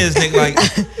saying is, Nick, like,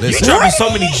 you dropping so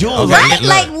many jewels. Right?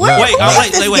 Like, what? Wait.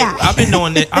 I've been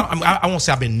knowing that. I won't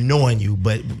say I've been knowing you,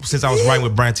 but since I was writing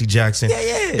with Brian T. Jackson,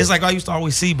 it's like I used to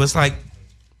always see, but it's like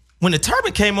when the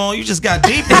turban came on, you just got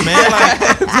deeper, man.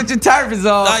 Like, put your turbans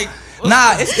on. Like,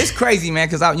 nah, it's crazy, man,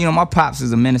 because my pops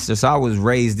is a minister, so I was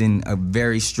raised in a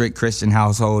very strict Christian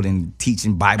household and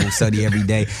teaching Bible study every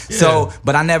day. So,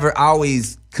 but I never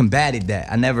always combated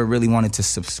that. I never really wanted to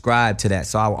subscribe to that,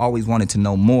 so I always wanted to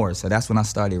know more. So that's when I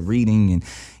started reading, and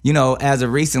as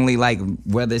of recently, like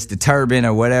whether it's the turban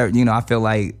or whatever, I feel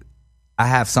like I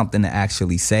have something to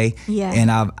actually say, and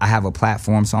I have a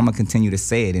platform, so I'm gonna continue to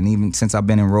say it. And even since I've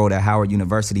been enrolled at Howard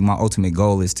University, my ultimate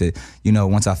goal is to,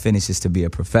 once I finish, is to be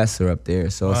a professor up there.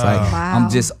 So it's like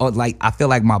I'm just like, I feel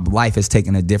like my life has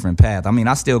taken a different path. I mean,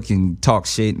 I still can talk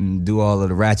shit and do all of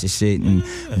the ratchet shit,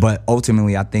 but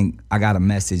ultimately, I think I got a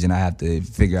message, and I have to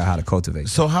figure out how to cultivate it.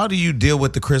 So how do you deal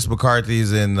with the Chris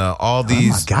McCarthy's and all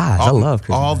these? Oh my gosh, I love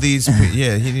Chris. All these.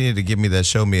 Yeah, he needed to give me that.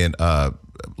 Show me and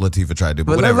Latifah tried to do,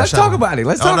 but whatever. Let's talk about it.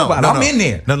 I'm in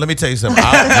there. No, let me tell you something.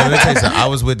 I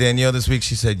was with Danielle this week.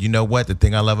 She said, "You know what? The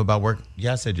thing I love about work."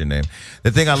 Yeah, I said your name. The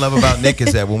thing I love about Nick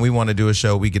is that when we want to do a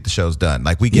show, we get the shows done.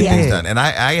 Like we get things done. And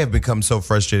I have become so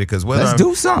frustrated because whether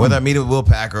I meet with Will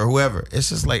Packer or whoever, it's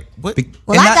just like what?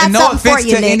 Well, I got no something offense for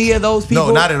you, to Nick. any of those people.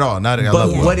 No, not at all. Not at all.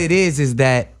 But what it is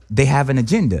that they have an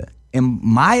agenda, and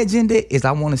my agenda is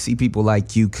I want to see people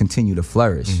like you continue to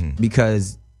flourish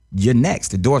because you're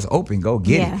next. The door's open. Go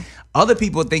get it. Other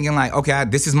people thinking like, okay,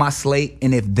 this is my slate,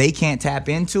 and if they can't tap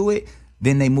into it,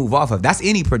 then they move off of. That's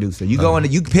any producer. You go in,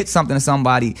 you pitch something to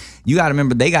somebody, you got to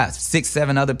remember they got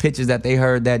 6-7 other pitches that they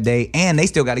heard that day, and they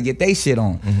still got to get their shit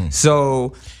on.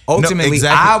 So ultimately,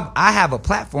 I have a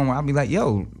platform where I'll be like,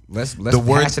 yo, let's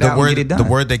hash it out and get it done. The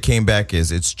word that came back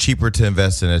is it's cheaper to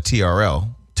invest in a TRL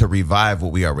to revive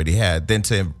what we already had than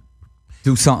to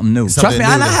do something new. Trust me,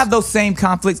 I have those same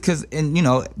conflicts because,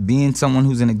 being someone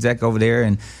who's an exec over there,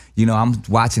 and I'm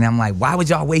watching, I'm like, why would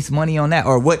y'all waste money on that?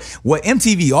 Or what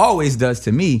MTV always does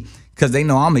to me, because they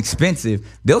know I'm expensive,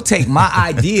 they'll take my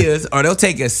ideas or they'll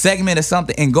take a segment or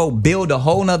something and go build a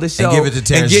whole nother show. And give it to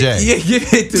Terrence J. Yeah,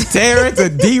 give it to Terrence or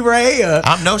D-Ray.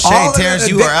 I'm no shade, Terrence.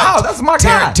 You are out. Oh, that's my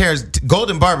guy. Terrence,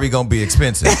 Golden Barbie going to be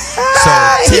expensive. You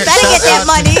better get that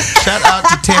money. Shout out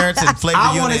to Terrence and Flavor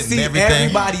Unit and everything. I want to see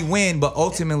everybody win, but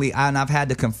ultimately, I've had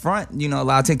to confront, a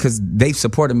lot of things because they've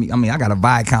supported me. I mean, I got a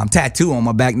Viacom tattoo on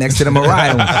my back next to the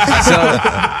Mariah one.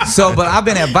 But I've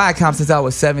been at Viacom since I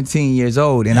was 17 years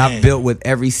old, and I've built with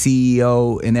every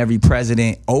CEO and every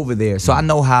president over there. So I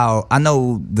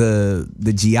know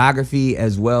the geography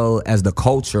as well as the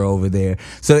culture over there.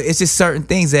 So it's just certain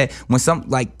things that when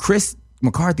like Chris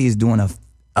McCarthy is doing an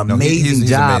amazing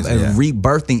job of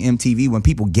rebirthing MTV when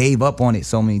people gave up on it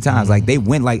so many times. Like they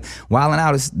went like Wild 'N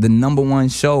Out is the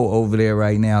 #1 show over there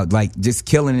right now, like just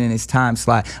killing it in its time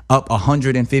slot, up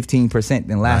 115%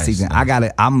 than last season.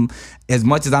 I'm as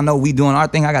much as I know we doing our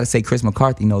thing, I gotta say Chris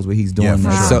McCarthy knows what he's doing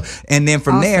there. Sure. So and then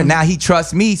from there, now he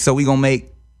trusts me, so we gonna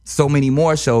make so many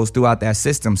more shows throughout that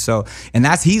system. So and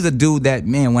he's a dude that,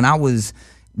 man, when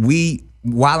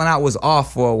Wild 'N Out was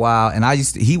off for a while, and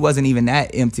he wasn't even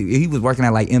at MTV. He was working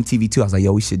at like MTV2. I was like,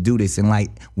 yo, we should do this. And like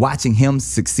watching him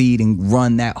succeed and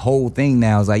run that whole thing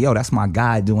now, I was like, yo, that's my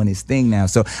guy doing his thing now.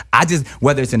 So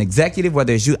whether it's an executive,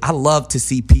 whether it's you, I love to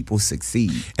see people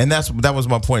succeed. And that was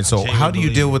my point. So how do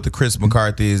you deal with the Chris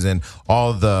McCarthys and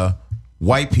all the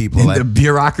white people, the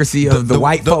bureaucracy of the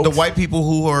white folks, the white people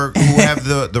who have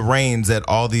the reins at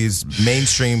all these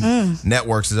mainstream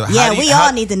networks? We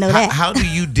all need to know that. How do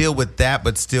you deal with that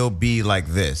but still be like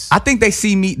this? I think they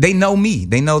see me, they know me,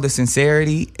 they know the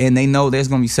sincerity, and they know there's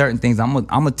gonna be certain things. I'm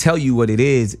gonna tell you what it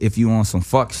is if you want some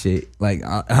fuck shit. Like,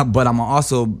 but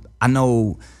I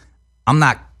know I'm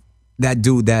not that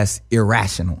dude that's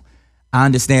irrational. I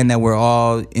understand that we're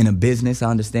all in a business. I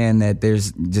understand that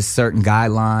there's just certain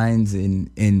guidelines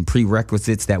and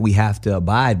prerequisites that we have to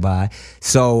abide by.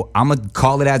 So I'm going to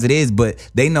call it as it is, but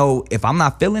they know if I'm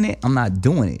not feeling it, I'm not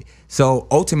doing it. So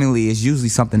ultimately, it's usually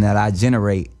something that I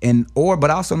generate, but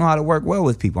I also know how to work well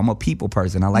with people. I'm a people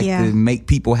person. I like to make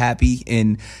people happy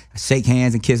and shake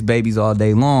hands and kiss babies all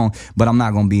day long. But I'm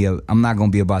not gonna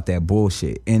be about that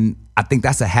bullshit. And I think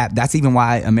that's even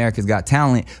why America's Got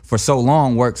Talent for so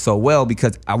long worked so well,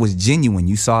 because I was genuine.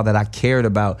 You saw that I cared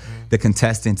about the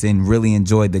contestants and really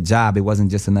enjoyed the job. It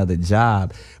wasn't just another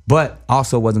job, but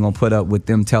also wasn't gonna put up with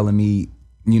them telling me,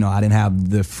 I didn't have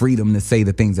the freedom to say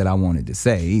the things that I wanted to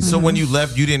say either. So when you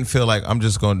left, you didn't feel like I'm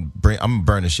gonna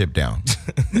burn the ship down.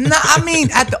 No, I mean,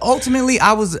 ultimately,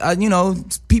 I was,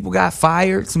 people got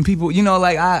fired. Some people,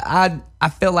 I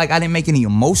felt like I didn't make any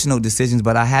emotional decisions,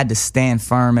 but I had to stand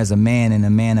firm as a man and a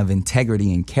man of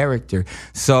integrity and character.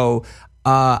 So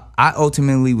I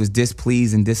ultimately was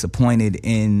displeased and disappointed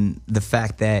in the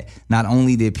fact that not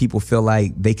only did people feel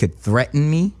like they could threaten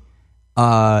me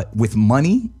with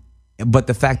money, but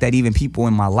the fact that even people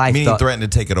in my life threatened to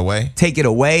take it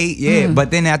away. Yeah.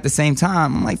 But then at the same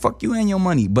time, I'm like, fuck you and your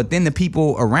money. But then the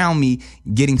people around me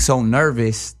getting so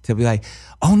nervous to be like,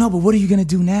 oh no, but what are you gonna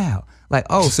do now? Like,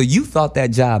 oh, so you thought that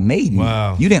job made me.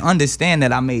 Wow. You didn't understand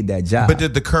that I made that job. But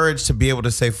did the courage to be able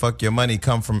to say fuck your money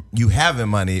come from you having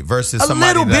money versus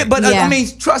somebody a little bit, but I mean,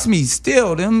 trust me,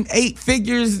 still, them 8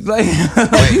 figures, like...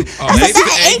 Eight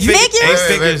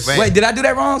figures? Wait, did I do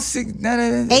that wrong?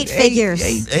 8 figures.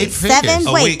 8 figures. 7?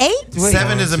 Oh, wait, 8?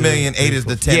 7 is $1 million, 8 is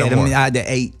the 10 or more. Yeah, the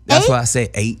 8. That's why I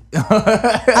said 8. Oh,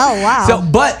 wow. So,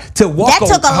 but to walk... That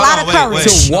took a lot of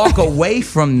courage. To walk away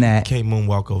from that... Can't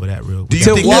moonwalk over that real quick.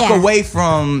 To walk away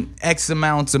from X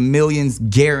amounts of millions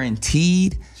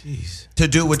guaranteed. Jeez. To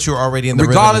do what you're already in the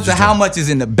regardless of how much is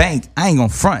in the bank, I ain't gonna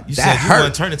front. You that said you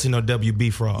wouldn't turn it to no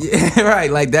WB fraud. Yeah,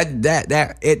 right. Like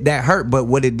that hurt. But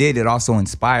what it did, it also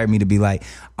inspired me to be like,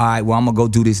 all right, well, I'm gonna go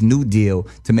do this new deal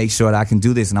to make sure that I can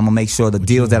do this, and I'm gonna make sure the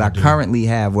deals that I currently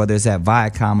have, whether it's at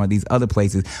Viacom or these other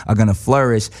places, are gonna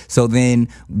flourish. So then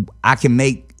I can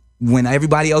make. When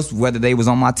everybody else, whether they was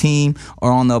on my team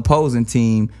or on the opposing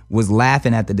team, was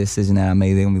laughing at the decision that I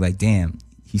made, they're gonna be like, damn,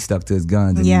 he stuck to his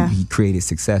guns and he created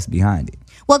success behind it.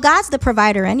 Well, God's the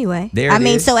provider anyway.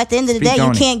 So at the end of the day,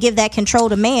 you can't give that control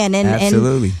to man.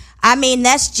 Absolutely. I mean,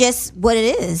 that's just what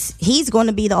it is. He's going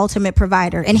to be the ultimate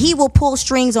provider, and he will pull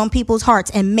strings on people's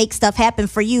hearts and make stuff happen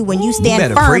for you when you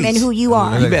stand firm in who you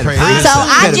are. You better so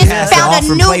I just found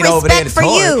a new respect for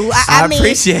you. I mean,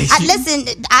 appreciate you.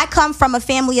 Listen, I come from a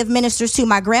family of ministers too.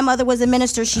 My grandmother was a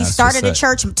minister. She started a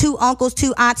church, 2 uncles,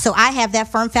 2 aunts. So I have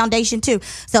that firm foundation too.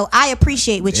 So I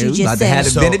appreciate what you just said. Had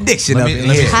a benediction up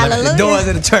in here. Hallelujah. The doors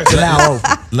of the church are now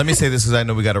open. Let me say this because I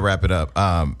know we got to wrap it up.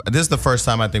 This is the first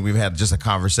time I think we've had just a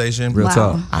conversation. Real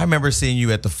talk. I remember seeing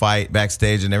you at the fight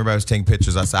backstage, and everybody was taking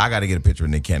pictures. I said, I got to get a picture of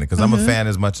Nick Cannon because I'm a fan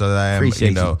as much as I am,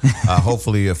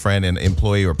 hopefully a friend and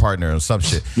employee or partner or some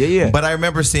shit. Yeah. But I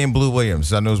remember seeing Blue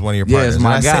Williams. I know it was one of your partners. Yeah, it's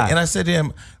my guy. And I said to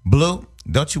him, Blue,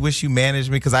 don't you wish you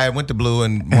managed me? Because I went to Blue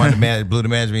and wanted to manage Blue to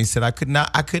manage me. He said, I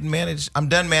couldn't manage. I'm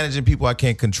done managing people I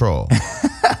can't control.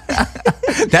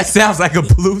 That sounds like a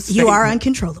Blue statement. You are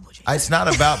uncontrollable. It's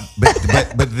not about,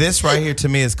 but this right here to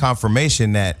me is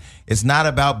confirmation that it's not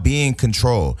about being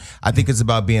controlled. I think it's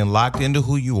about being locked into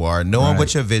who you are, knowing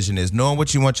what your vision is, knowing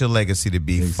what you want your legacy to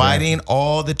be, fighting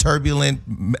all the turbulent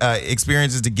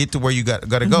experiences to get to where you got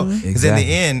to go. Because in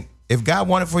the end, if God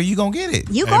wanted for you, you're going to get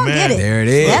it. You going to get it. There it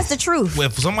is. That's the truth. Well,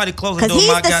 if somebody close the door in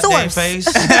my goddamn face,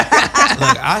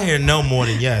 like, I hear no more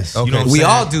than yes. Okay. You know what I'm we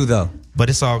saying? all do, though. But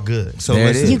it's all good. So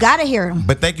listen, you got to hear him.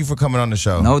 But thank you for coming on the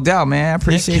show. No doubt, man. I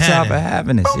appreciate y'all for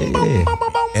having us. Yeah.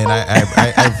 And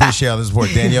I appreciate all the support.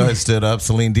 Danielle has stood up.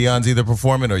 Celine Dion's either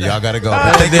performing or y'all got to go.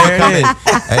 But thank you for coming.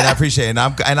 And I appreciate it. And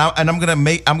I'm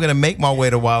gonna make my way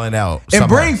to Wildin' Out. And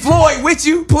bring Floyd with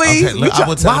you, please. Okay, look,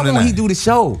 why won't he do the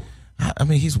show? I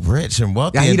mean, he's rich and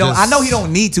wealthy. Yeah, I know he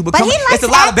don't need to, but he likes it's a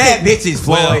lot of bad bitches,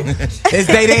 Floyd. It's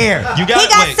they there. He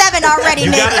got 7 already,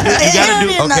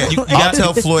 nigga. Okay, I'll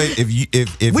tell Floyd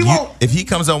if he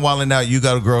comes on Wildin' Out, you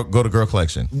got to go to Girl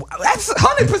Collection. That's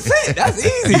 100%. That's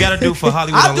easy. You got to do for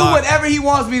Hollywood Unlocked. I'll do whatever he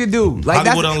wants me to do. Like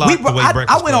Hollywood Unlocked.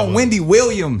 I went on Wendy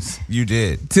Williams. You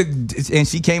did, and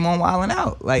she came on Wildin'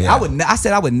 Out. Like I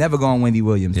said, I would never go on Wendy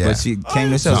Williams, but she came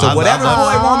to the show. So whatever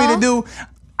Floyd want me to do,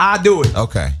 I do it.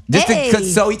 Okay.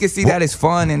 Just so he can see that it's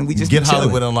fun and we just get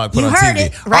Hollywood Unlocked put on TV.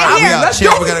 It right here. Let's do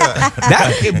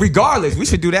it. Regardless, we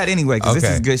should do that anyway because this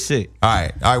is good shit. All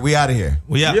right, we out of here.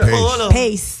 We out.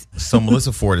 Peace. So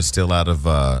Melissa Ford is still out of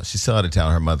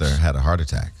town. Her mother had a heart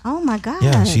attack. Oh my God.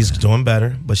 Yeah, she's doing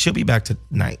better, but she'll be back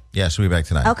tonight. Yeah, she'll be back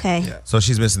tonight. Okay. Yeah. So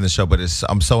she's missing the show, but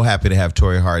I'm so happy to have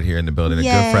Torrei Hart here in the building, a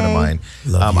good friend of mine.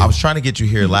 I was trying to get you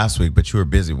here last week, but you were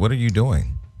busy. What are you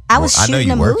doing? I was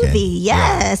shooting a movie. Working.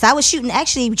 Yes, I was shooting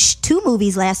actually 2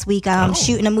 movies last week.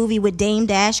 Shooting a movie with Dame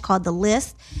Dash called The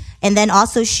List, and then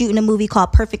also shooting a movie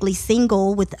called Perfectly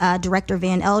Single with director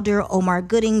Van Elder, Omar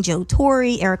Gooding, Joe Torre,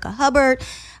 Erica Hubbard,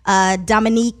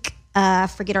 Dominique.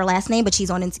 Forget her last name, but she's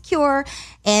on Insecure,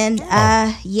 and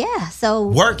so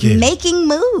working, making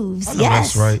moves. I know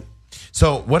that's right.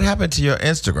 So what happened to your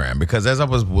Instagram? Because as I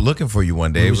was looking for you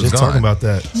one day, it was just gone. talking about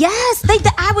that. Yes,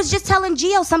 I was just telling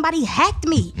Gio, somebody hacked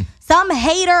me. Some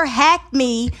hater hacked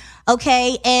me.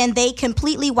 Okay, and they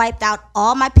completely wiped out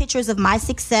all my pictures of my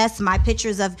success, my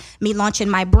pictures of me launching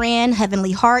my brand,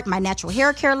 Heavenly Heart, my natural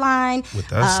hair care line.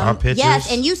 With us, our pictures.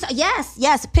 Yes, and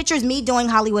yes, pictures me doing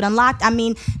Hollywood Unlocked. I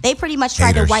mean, they pretty much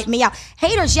tried to wipe me out.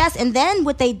 Haters, yes, and then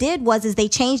what they did was they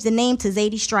changed the name to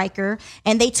Zadie Stryker,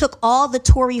 and they took all the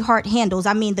Torrei Hart handles.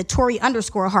 I mean, the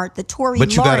Torrei_Hart, the Torrei.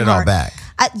 But you got it all back.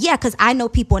 Yeah, because I know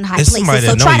people in high places,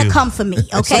 so try to come for me,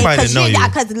 okay?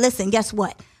 Because listen, guess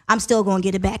what? I'm still going to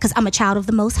get it back because I'm a child of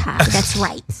the Most High. That's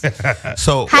right.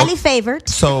 So highly favored.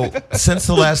 So since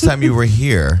the last time you were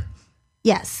here,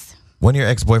 yes, one of your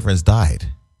ex-boyfriends died,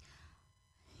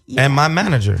 and my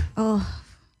manager. Oh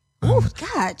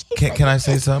God! Can I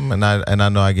say something? And I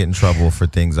know I get in trouble for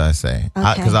things I say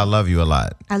because I love you a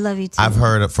lot. I love you too. I've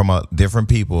heard from different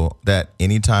people that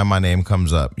anytime my name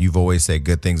comes up, you've always said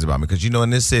good things about me because in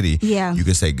this city, you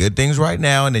can say good things right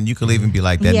now, and then you can even be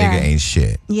like that nigga ain't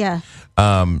shit. Yeah.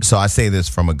 So I say this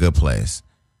from a good place.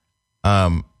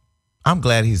 I'm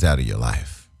glad he's out of your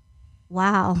life.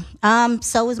 Wow.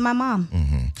 So is my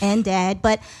mom and dad.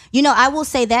 But, I will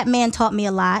say that man taught me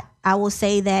a lot. I will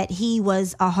say that he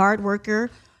was a hard worker.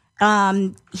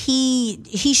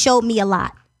 He showed me a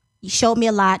lot. He showed me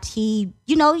a lot.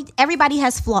 Everybody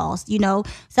has flaws,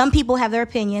 Some people have their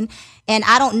opinion. And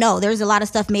I don't know. There's a lot of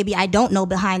stuff maybe I don't know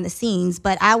behind the scenes.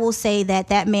 But I will say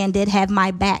that man did have my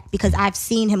back because I've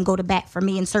seen him go to bat for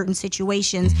me in certain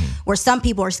situations where some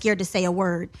people are scared to say a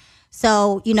word.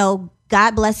 So,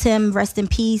 God bless him, rest in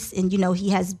peace. And,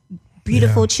 he has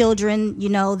beautiful children,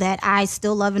 that I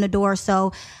still love and adore.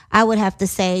 So I would have to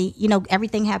say,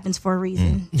 everything happens for a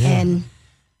reason. And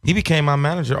he became my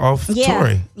manager off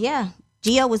Torrei. Yeah.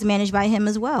 Gio was managed by him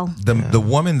as well. The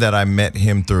woman that I met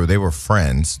him through, they were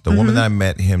friends. The woman that I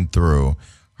met him through,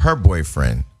 her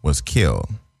boyfriend was killed.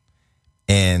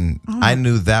 And I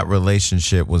knew that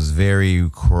relationship was very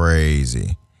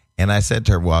crazy. And I said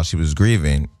to her while she was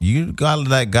grieving, you got to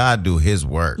let God do his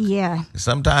work. Yeah.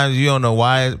 Sometimes you don't know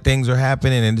why things are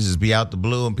happening and it just be out the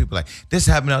blue and people are like, this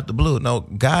happened out the blue. No,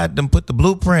 God done put the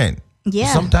blueprint.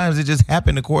 Yeah. Sometimes it just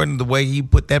happened according to the way he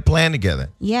put that plan together.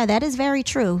 Yeah, that is very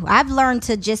true. I've learned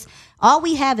to all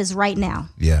we have is right now.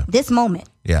 Yeah. This moment.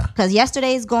 Yeah. Because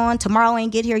yesterday is gone. Tomorrow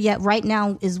ain't get here yet. Right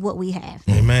now is what we have.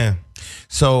 Amen.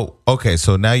 So, okay,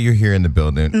 so now you're here in the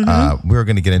building. We're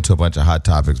going to get into a bunch of hot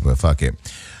topics, but fuck it.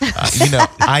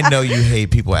 I know you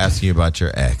hate people asking you about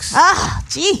your ex.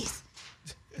 Jeez.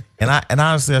 And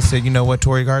honestly, I said, you know what?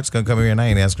 Torrei Hart's going to come here and I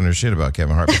ain't asking her shit about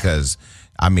Kevin Hart because,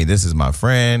 this is my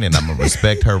friend and I'm going to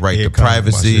respect her right to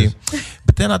privacy.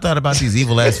 But then I thought about these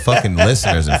evil-ass fucking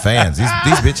listeners and fans. These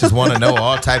bitches want to know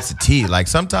all types of tea. Like,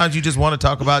 sometimes you just want to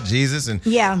talk about Jesus and,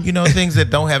 things that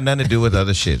don't have nothing to do with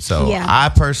other shit. So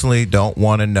I personally don't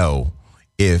want to know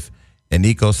if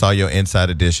Nico saw your Inside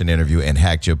Edition interview and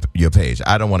hacked your page.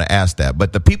 I don't want to ask that.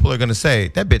 But the people are going to say,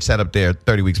 that bitch sat up there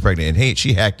 30 weeks pregnant and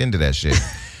she hacked into that shit.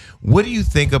 What do you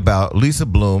think about Lisa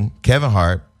Bloom, Kevin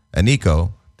Hart, and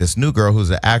Nico, this new girl who's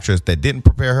an actress that didn't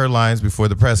prepare her lines before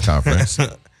the press conference?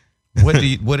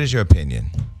 What is your opinion?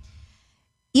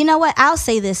 You know what? I'll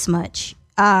say this much.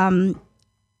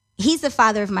 He's the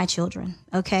father of my children,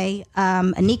 okay?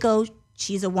 Nico,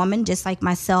 she's a woman just like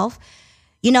myself.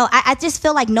 I just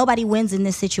feel like nobody wins in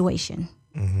this situation.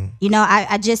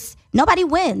 I just, nobody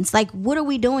wins. Like, what are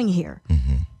we doing here?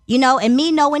 And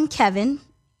me knowing Kevin,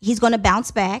 he's going to bounce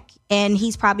back and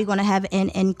he's probably going to have an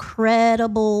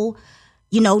incredible,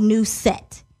 new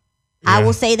set. Yeah. I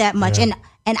will say that much. Yeah.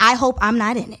 And I hope I'm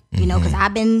not in it, because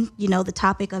I've been, the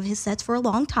topic of his sets for a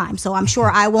long time. So I'm sure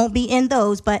I won't be in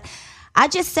those. But I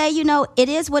just say, it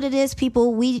is what it is,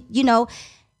 people.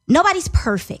 Nobody's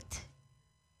perfect,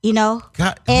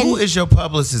 God, who is your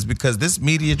publicist? Because this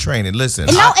media training, listen.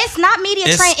 No, it's not media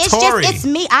training. It's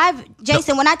me.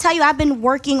 Jason, when I tell you I've been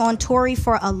working on Torrei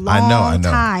for a long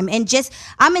time. And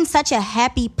I'm in such a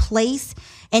happy place.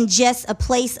 And just a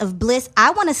place of bliss.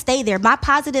 I want to stay there. My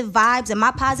positive vibes and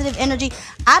my positive energy.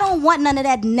 I don't want none of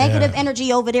that negative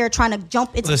energy over there trying to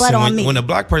jump its butt on me. When a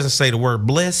black person say the word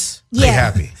bliss, they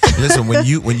happy. Listen, when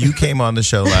you came on the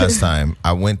show last time,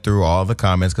 I went through all the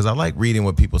comments because I like reading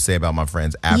what people say about my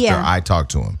friends after I talk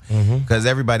to them. Because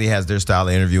everybody has their style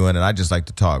of interviewing, and I just like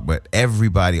to talk. But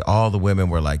everybody, all the women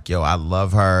were like, "Yo, I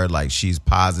love her. Like, she's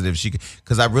positive.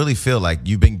 Because I really feel like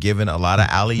you've been given a lot of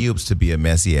alley-oops to be a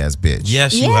messy ass bitch.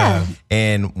 Yes, you have.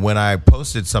 And when I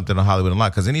posted something on Hollywood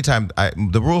Unlocked, because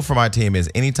the rule for my team is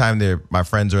anytime my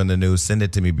friends are in the news, send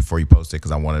it to me before you post it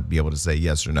because I want to be able to say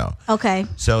yes or no. Okay.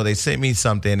 So they sent me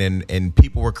something, and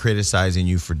people were criticizing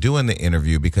you for doing the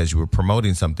interview because you were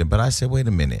promoting something. But I said, wait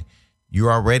a minute,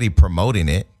 you're already promoting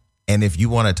it, and if you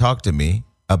want to talk to me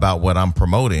about what I'm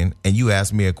promoting, and you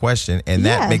ask me a question, and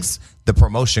that makes the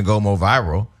promotion go more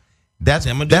viral. That's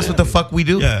what the fuck we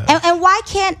do. Yeah. And why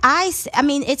can't I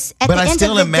mean, it's at the end of the day. But I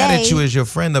still am mad at you as your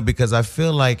friend, though, because I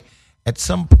feel like at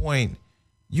some point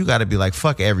you got to be like,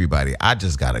 fuck everybody. I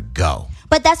just got to go.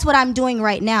 But that's what I'm doing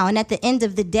right now. And at the end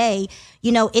of the day,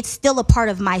 you know, it's still a part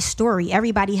of my story.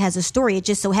 Everybody has a story. It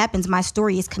just so happens my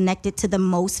story is connected to the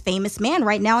most famous man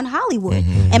right now in Hollywood.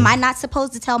 Am I not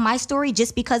supposed to tell my story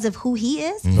just because of who he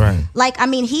is? Right. Like, I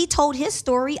mean, he told his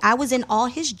story. I was in all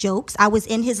his jokes. I was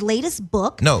in his latest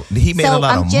book. No, he made a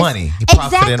lot of money. He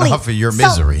profited off of your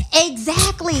misery.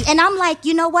 Exactly. And I'm like,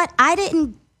 you know what? I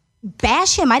didn't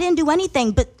bash him. I didn't do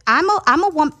anything, but I'm a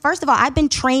woman. First of all, I've been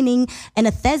training in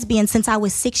a thespian since I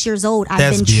was 6 years old.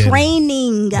 I've been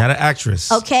training. Not an actress.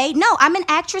 Okay. No, I'm an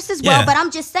actress as well, but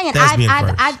I'm just saying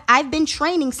I've been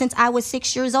training since I was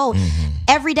 6 years old.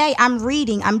 Every day I'm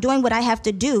reading, I'm doing what I have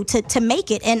to do to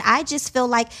make it. And I just feel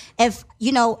like if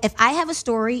I have a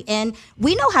story, and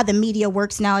we know how the media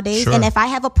works nowadays, and if I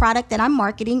have a product that I'm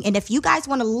marketing, and if you guys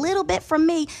want a little bit from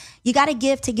me, you got to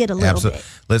give to get a little bit.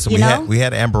 Listen, we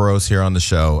had Amber Rose here on the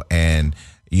show, and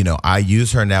I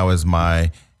use her now as my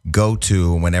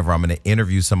go-to whenever I'm going to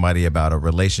interview somebody about a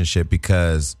relationship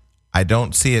because I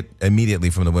don't see it immediately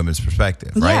from the women's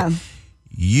perspective, right? Yeah.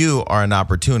 You are an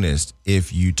opportunist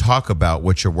if you talk about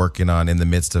what you're working on in the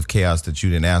midst of chaos that you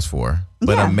didn't ask for.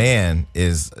 But a man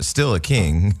is still a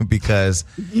king because...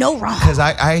 No wrong. Because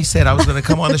I said I was going to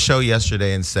come on the show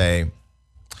yesterday and say,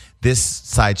 this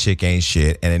side chick ain't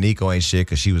shit, and Aniko ain't shit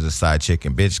because she was a side chick,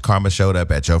 and bitch, karma showed up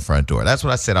at your front door. That's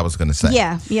what I said I was going to say.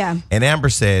 Yeah. And Amber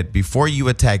said, before you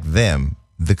attack them,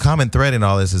 the common thread in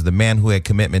all this is the man who had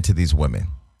commitment to these women.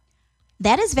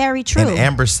 That is very true. And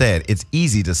Amber said, it's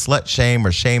easy to slut shame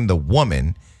or shame the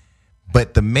woman,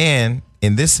 but the man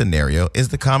in this scenario is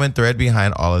the common thread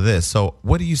behind all of this. So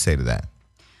what do you say to that?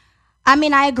 I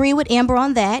mean, I agree with Amber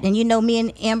on that. And, me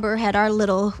and Amber had our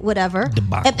little whatever.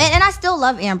 And I still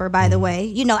love Amber, by the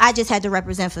way. I just had to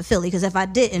represent for Philly because if I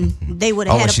didn't, they would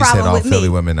have had a problem with me. Philly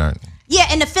women aren't. Yeah,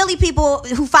 and the Philly people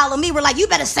who follow me were like, you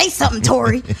better say something,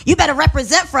 Torrei. You better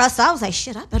represent for us. So I was like,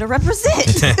 shit, I better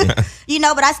represent.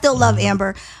 But I still love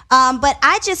Amber. But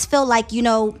I just feel like,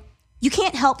 you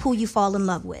can't help who you fall in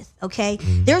love with, okay?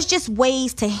 There's just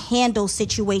ways to handle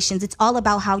situations. It's all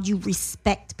about how you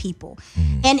respect people.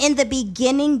 And in the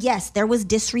beginning, yes, there was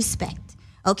disrespect,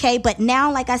 okay? But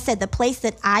now, like I said, the place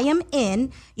that I am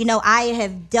in, I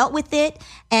have dealt with it,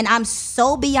 and I'm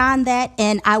so beyond that,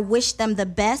 and I wish them the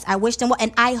best. I wish them well,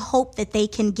 and I hope that they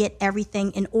can get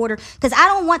everything in order, because I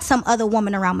don't want some other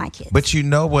woman around my kids. But you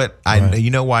know what? You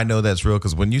know why I know that's real?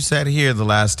 Because when you sat here the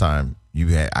last time,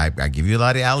 I give you a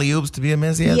lot of alley-oops to be a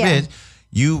messy ass bitch.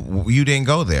 You didn't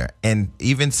go there. And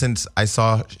even since I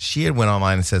saw she had went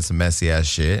online and said some messy ass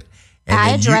shit,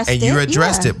 and you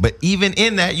addressed it. But even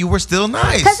in that, you were still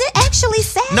nice. Because it actually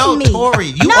saddened me. No,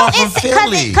 Torrei, you are from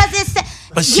Philly. Because it's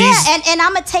and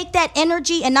I'm gonna take that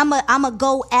energy and I'm gonna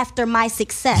go after my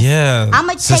success. Yeah, I'm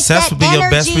gonna take that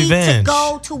energy to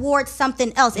go towards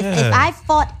something else. If I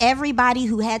fought everybody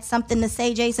who had something to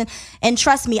say, Jason, and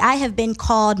trust me, I have been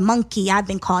called monkey. I've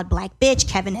been called black bitch.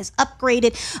 Kevin has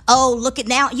upgraded. Oh, look at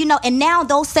now, and now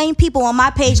those same people on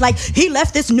my page like he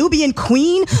left this Nubian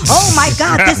queen. Oh my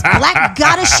God, this black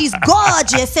goddess, she's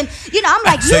gorgeous, and I'm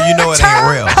like, so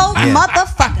turncoat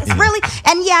motherfuckers, really?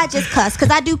 And I just cuss because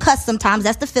I do cuss sometimes.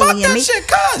 That's the Philly in me. Shit,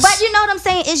 cuss. But you know what I'm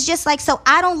saying? It's just like, so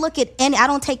I don't look at I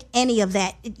don't take any of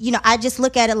that. I just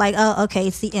look at it like, oh, okay,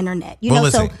 it's the internet.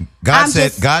 Listen, so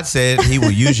God said he will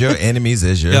use your enemies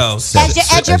as your set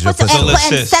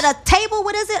a table.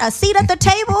 What is it? A seat at the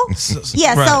table?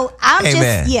 Yeah. Right. So I'm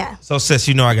So sis,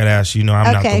 I gotta ask you.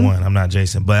 I'm not the one. I'm not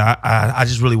Jason. But I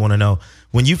just really want to know,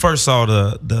 when you first saw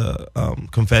the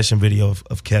confession video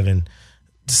of Kevin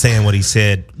saying what he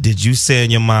said, did you say in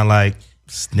your mind like,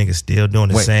 this nigga still doing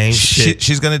the same shit?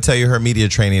 She's going to tell you her media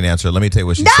training answer. Let me tell you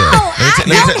what she said.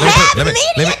 Let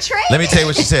me tell you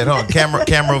what she said. Hold on,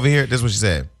 camera over here. This is what she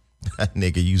said.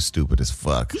 Nigga, you stupid as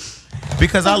fuck.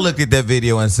 Because I looked at that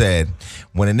video and said,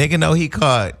 when a nigga know he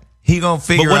caught, He gonna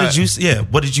figure But what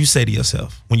out. what did you say to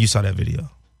yourself when you saw that video?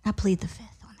 I plead the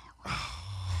fifth on that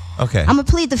one. Okay. I'm gonna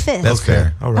plead the fifth. That's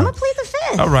fair. All right. I'm gonna plead the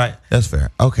fifth. All right. That's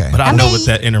fair. Okay. But I know what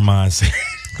that inner mind says.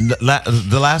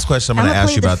 The last question I'm going to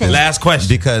ask you about this. Last question.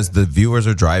 Because the viewers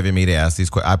are driving me to ask these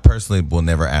questions. I personally will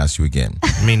never ask you again.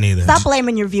 Me neither. Stop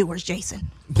blaming your viewers,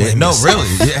 Jason. No, really.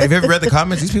 Have you ever read the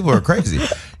comments? These people are crazy.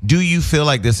 Do you feel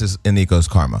like this is Eniko's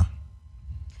karma?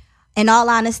 In all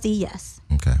honesty, yes.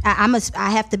 Okay.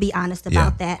 I have to be honest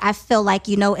about that. I feel like,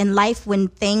 in life, when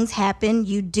things happen,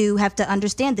 you do have to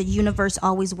understand the universe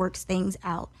always works things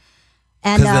out.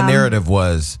 Because the narrative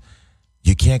was,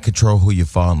 you can't control who you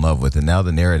fall in love with. And now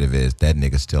the narrative is, that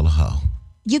nigga's still a hoe.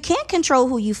 You can't control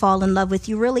who you fall in love with.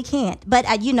 You really can't. But,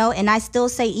 and I still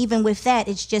say, even with that,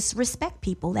 it's just respect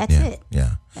people. That's it.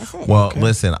 Yeah. That's it. Well,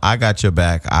 listen, I got your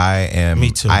back. Me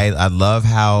too. I love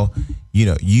how,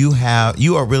 you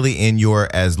are really in your,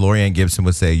 as Lorianne Gibson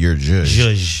would say, your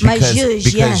zhuzh. My zhuzh,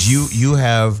 because you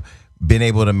have been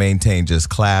able to maintain just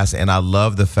class. And I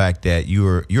love the fact that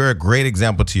you're a great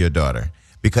example to your daughter.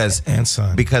 And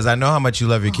son. Because I know how much you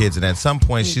love your kids, and at some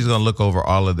point she's gonna look over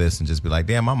all of this and just be like,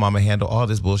 "Damn, my mama handled all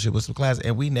this bullshit with some class,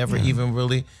 and we never even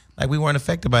really we weren't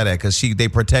affected by that because they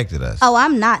protected us." Oh,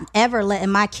 I'm not ever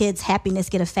letting my kids' happiness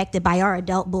get affected by our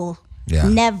adult bull. Yeah.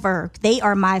 Never. They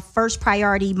are my first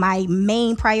priority, my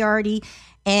main priority.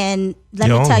 And let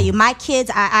me tell you, my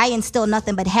kids, I instill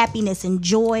nothing but happiness and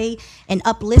joy and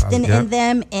uplifting in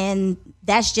them, and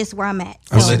that's just where I'm at.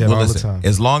 I say that all the time.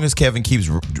 As long as Kevin keeps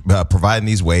providing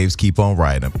these waves, keep on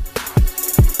riding them.